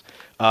duos.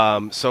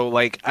 So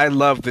like I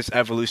love this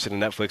evolution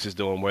that Netflix is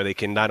doing, where they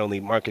can not only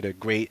market a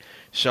great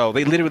show,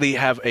 they literally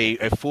have a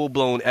full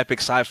blown epic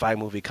sci-fi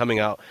movie coming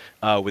out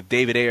with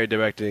David Ayer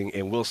directing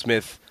and Will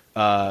Smith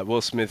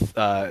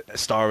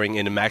starring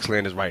and Max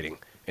Landis writing.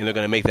 And they're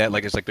gonna make that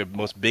like it's like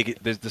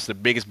the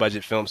biggest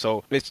budget film.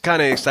 So it's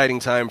kind of exciting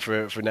time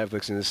for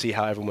Netflix and to see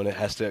how everyone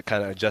has to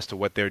kind of adjust to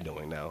what they're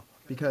doing now.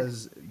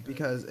 because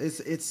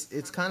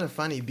it's kind of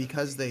funny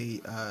because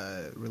they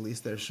release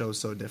their shows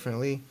so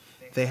differently.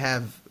 They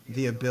have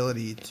the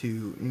ability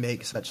to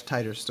make such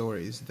tighter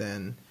stories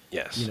than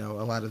Yes. a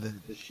lot of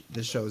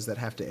the shows that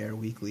have to air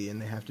weekly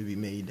and they have to be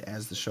made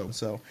as the show.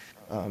 So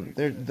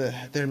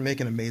they're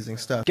making amazing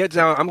stuff. Get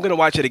Down. I'm gonna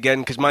watch it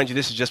again because mind you,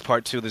 this is just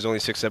part 2. There's only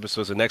 6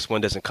 episodes. The next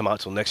one doesn't come out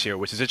till next year,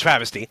 which is a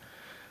travesty.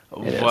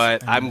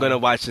 But I'm gonna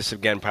watch this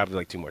again probably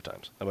like 2 more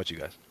times. How about you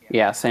guys?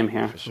 Yeah, same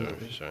here. For sure.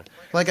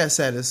 Like I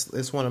said,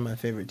 it's one of my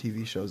favorite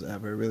TV shows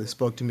ever. It really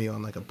spoke to me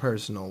on like a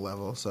personal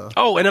level. So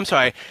Oh, and I'm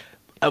sorry.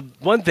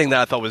 One thing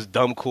that I thought was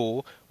dumb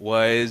cool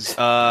was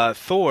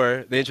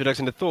Thor, the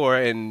introduction to Thor,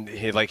 and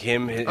his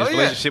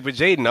relationship with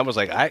Jaden. I was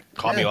like,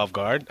 caught me off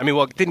guard. I mean,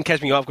 well, it didn't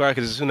catch me off guard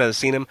because as soon as I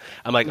seen him,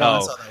 I'm like, No, I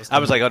saw that was I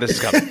was like, oh, this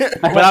is coming.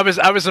 But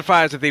I was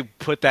surprised that they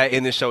put that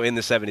in the show in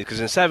the 70s because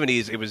in the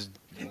 70s it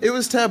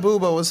was taboo.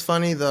 But what's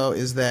funny though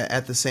is that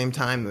at the same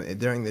time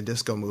during the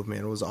disco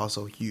movement, it was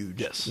also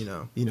huge. Yes.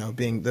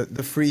 Being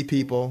the free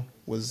people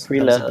was Free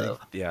that was a love.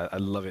 yeah, I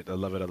love it.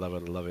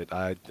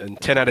 And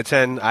 10 out of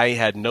 10. I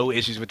had no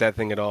issues with that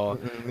thing at all.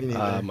 Me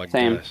neither. My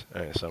Same. gosh.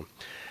 All right, so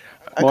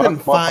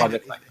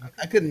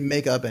I couldn't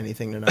make up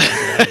anything tonight.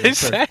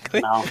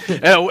 exactly. No.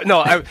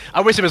 No,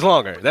 I wish it was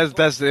longer.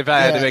 That's if I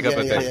had to make up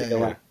a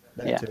thing.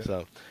 That Yeah. too.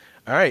 So,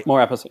 all right.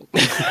 More episodes.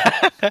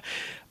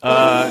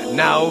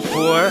 Now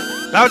for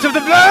Out of the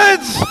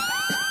Bloods.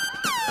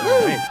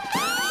 All right.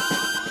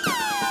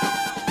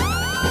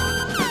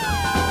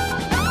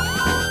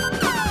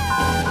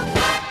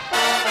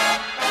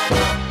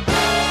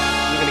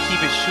 We're gonna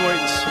keep it short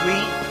and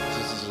sweet.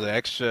 This is an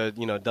extra,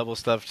 double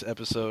stuffed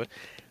episode.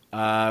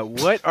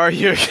 What are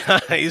your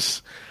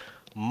guys'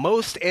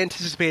 most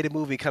anticipated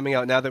movie coming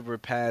out now that we're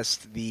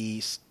past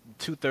the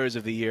 2/3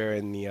 of the year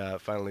in the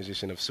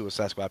finalization of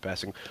Suicide Squad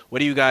passing.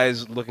 What are you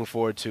guys looking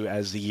forward to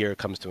as the year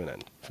comes to an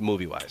end,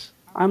 movie wise?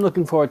 I'm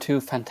looking forward to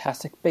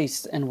Fantastic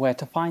Beasts and where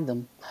to find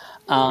them.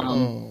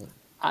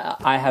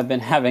 I have been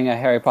having a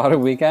Harry Potter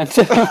weekend.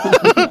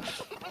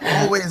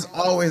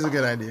 Always a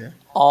good idea.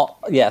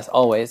 Yes,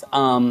 always.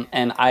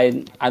 And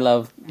I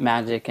love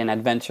magic and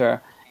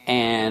adventure,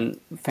 and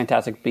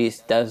Fantastic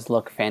Beasts does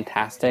look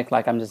fantastic.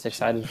 Like, I'm just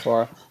excited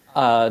for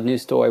a new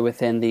story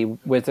within the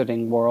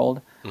wizarding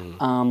world.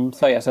 So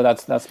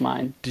that's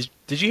mine.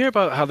 Did you hear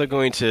about how they're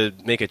going to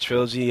make a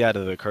trilogy out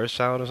of the Cursed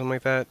Child or something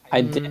like that?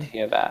 I did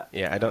hear that.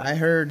 Yeah, I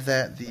heard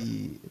that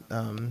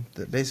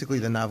basically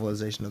the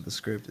novelization of the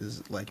script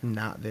is like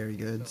not very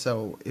good.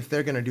 So if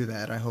they're gonna do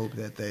that, I hope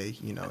that they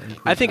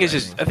improve. I think it's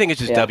just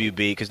Yeah.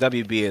 WB, because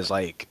WB is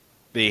like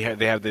they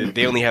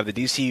only have the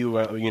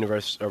DCU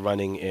universe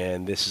running,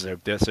 and this is their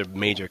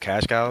major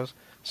cash cows.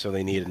 So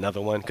they need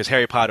another one, because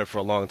Harry Potter for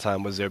a long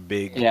time was their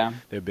big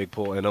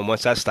pull, and then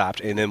once that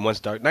stopped, and then once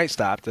Dark Knight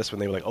stopped, that's when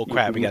they were like, oh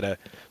crap, we gotta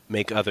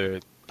make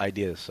other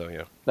ideas. So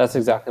yeah, That's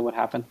exactly what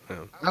happened.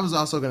 I was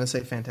also gonna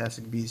say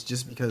Fantastic Beasts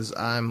just because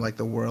I'm like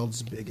the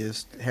world's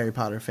biggest Harry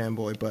Potter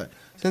fanboy. But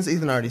since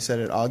Ethan already said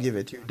it, I'll give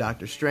it to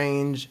Doctor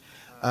Strange.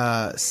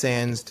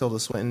 Sans Tilda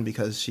Swinton,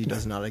 because she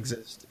does not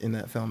exist in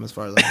that film as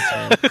far as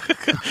I'm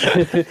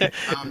concerned.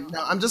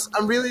 No,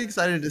 I'm really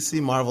excited to see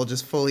Marvel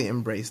just fully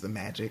embrace the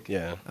magic.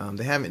 Yeah.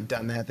 They haven't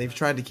done that. They've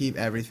tried to keep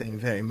everything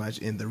very much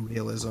in the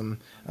realism.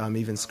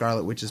 Even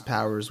Scarlet Witch's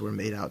powers were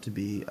made out to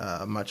be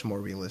much more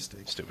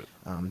realistic. Stupid.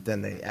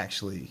 Than they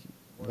actually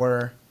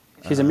were.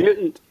 She's a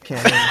mutant.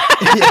 Canon.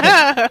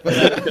 Yeah.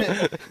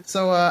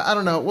 So I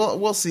don't know.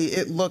 We'll see.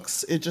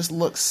 It just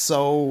looks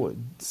so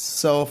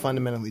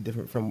fundamentally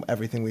different from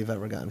everything we've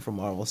ever gotten from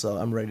Marvel. So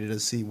I'm ready to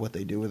see what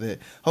they do with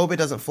it. Hope it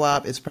doesn't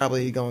flop. It's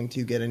probably going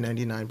to get a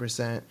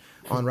 99%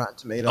 on Rotten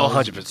Tomatoes. Oh,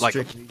 100%, like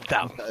strictly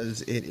 1,000.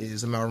 because it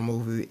is a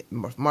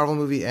Marvel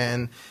movie,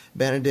 and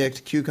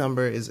Benedict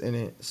Cucumber is in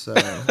it. So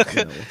we'll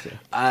see.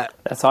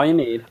 That's all you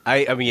need.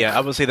 I mean, yeah,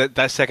 I would say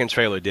that second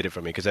trailer did it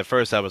for me, because at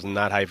first I was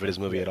not hyped for this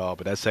movie at all,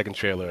 but that second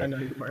trailer, I know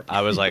you weren't.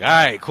 I was like, all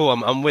right, cool,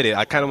 I'm with it.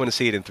 I kind of want to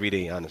see it in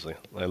 3D, honestly.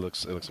 It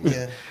looks amazing.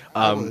 Yeah,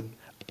 I would.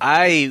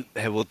 I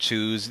will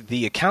choose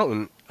The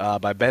Accountant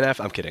by Ben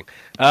Affleck. I'm kidding.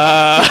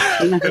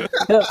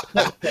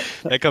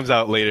 That comes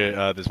out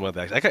later this month.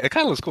 Actually, it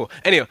kind of looks cool.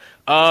 Anyway,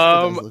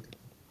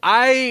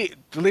 I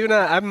believe it or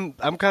not, I'm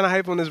kind of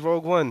hyped on this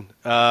Rogue One.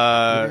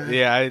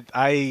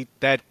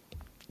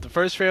 The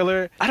first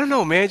trailer, I don't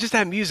know, man. Just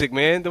that music,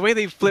 man. The way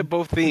they flip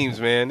both themes,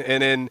 man.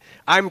 And then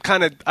I'm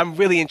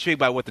really intrigued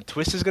by what the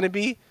twist is going to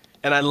be,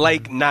 and I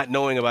like not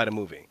knowing about a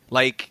movie.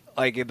 Like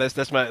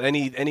that's my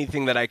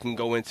anything that I can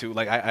go into.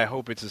 Like I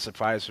hope it's a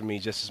surprise for me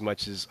just as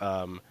much as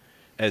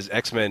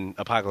X-Men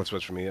Apocalypse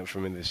was for me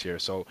this year.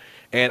 So,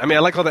 and I mean, I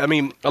like all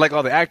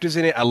the actors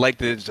in it. I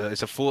like it's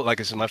a full, like,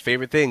 it's my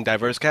favorite thing,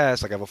 diverse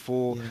cast. Like, I have a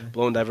full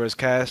blown diverse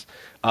cast.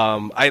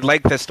 I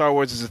like that Star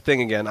Wars is a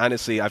thing again.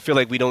 Honestly, I feel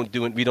like we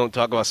don't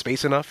talk about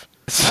space enough.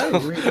 I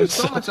agree. There's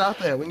so much out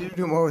there. We need to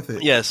do more with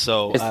it. Yeah,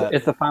 so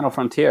It's the final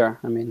frontier.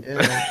 I mean,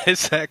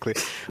 exactly.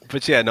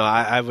 But yeah, no,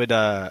 I would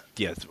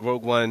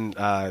Rogue One.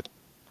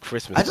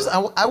 Christmas.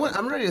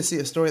 I'm ready to see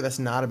a story that's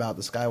not about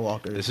the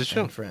Skywalkers. This is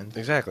true. And friends.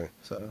 Exactly.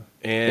 So,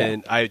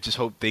 and I just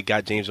hope they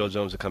got James Earl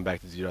Jones to come back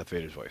to do Darth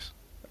Vader's voice.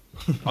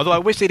 Although I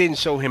wish they didn't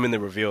show him in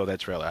the reveal of that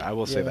trailer. I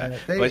will say that.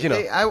 But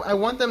I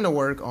want them to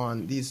work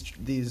on these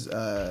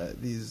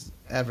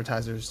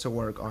advertisers to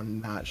work on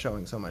not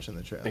showing so much in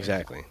the trailer.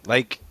 Exactly.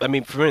 Like, I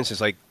mean, for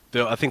instance, like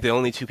I think the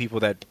only two people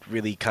that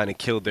really kind of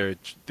killed their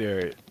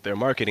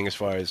marketing as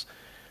far as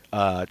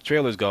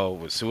trailers go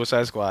was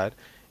Suicide Squad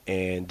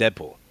and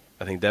Deadpool.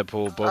 I think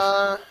Deadpool both.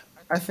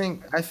 I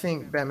think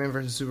Batman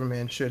vs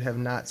Superman should have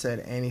not said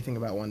anything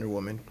about Wonder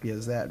Woman,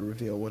 because that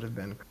reveal would have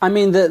been. I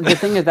mean, the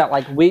thing is that,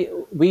 like, we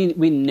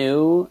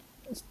knew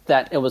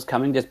that it was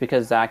coming just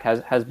because Zach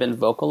has been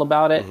vocal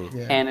about it,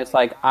 and it's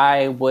like,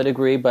 I would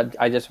agree, but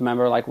I just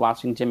remember like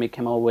watching Jimmy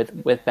Kimmel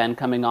with Ben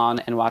coming on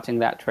and watching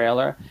that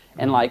trailer,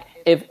 and like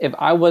if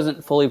I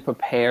wasn't fully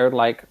prepared,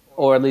 like,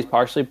 or at least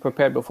partially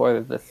prepared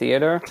before the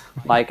theater,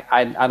 like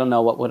I don't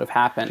know what would have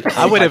happened.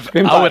 I would have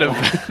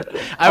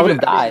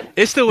died.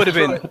 It still would have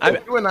been.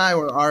 You and I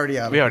were already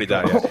out. We already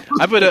died. Yeah.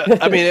 I would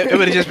have. I mean, it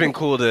would have just been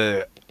cool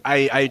to.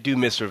 I do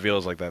miss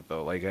reveals like that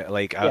though.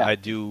 I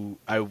do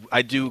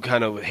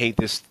kind of hate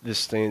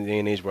this day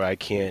and age where I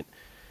can't.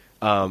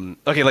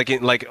 Okay, like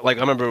I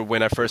remember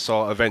when I first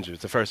saw Avengers,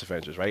 the first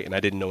Avengers, right? And I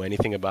didn't know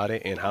anything about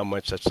it, and how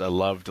much I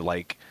loved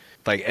like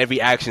every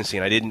action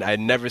scene. I'd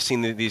never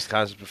seen these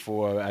concepts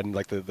before. And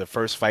like the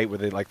first fight where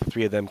the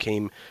three of them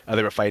came,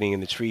 they were fighting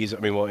in the trees. I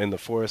mean, well, in the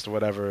forest or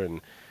whatever,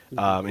 and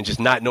just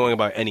not knowing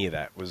about any of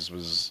that was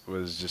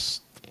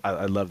just.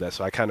 I love that.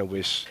 So I kind of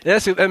wish.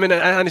 Honestly,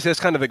 that's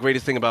kind of the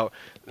greatest thing about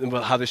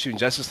how they're shooting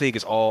Justice League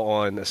is all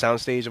on a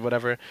soundstage or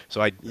whatever.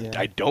 So I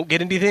don't get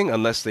anything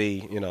unless they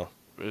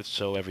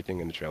show everything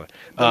in the trailer.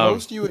 The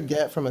most you would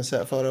get from a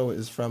set photo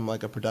is from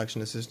like a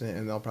production assistant,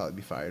 and they'll probably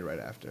be fired right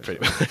after.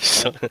 Pretty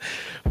much.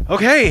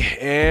 Okay,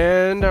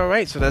 and all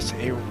right, so that's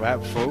a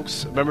wrap,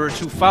 folks. Remember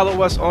to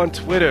follow us on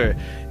Twitter,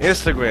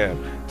 Instagram,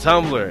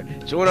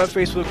 Tumblr, join our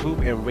Facebook group,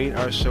 and rate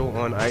our show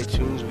on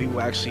iTunes. We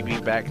will actually be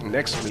back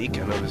next week.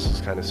 I know this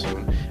is kind of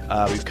soon.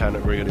 We're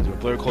going to do a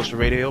Blur Culture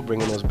Radio,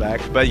 bringing those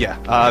back. But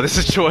yeah, this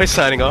is Troy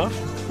signing off.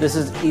 This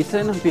is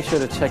Ethan. Be sure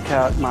to check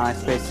out my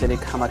Space City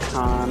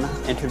Comic-Con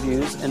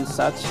interviews and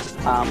such.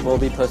 We'll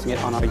be posting it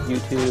on our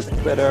YouTube,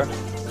 Twitter.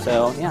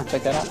 So, yeah,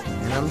 check that out.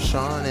 And I'm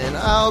Sean, and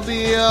I'll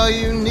be all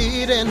you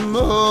need and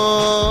more.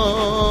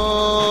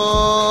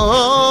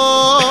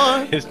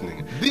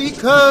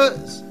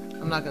 Because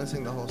I'm not going to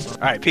sing the whole song.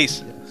 All right,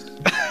 peace.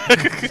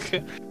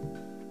 Yes.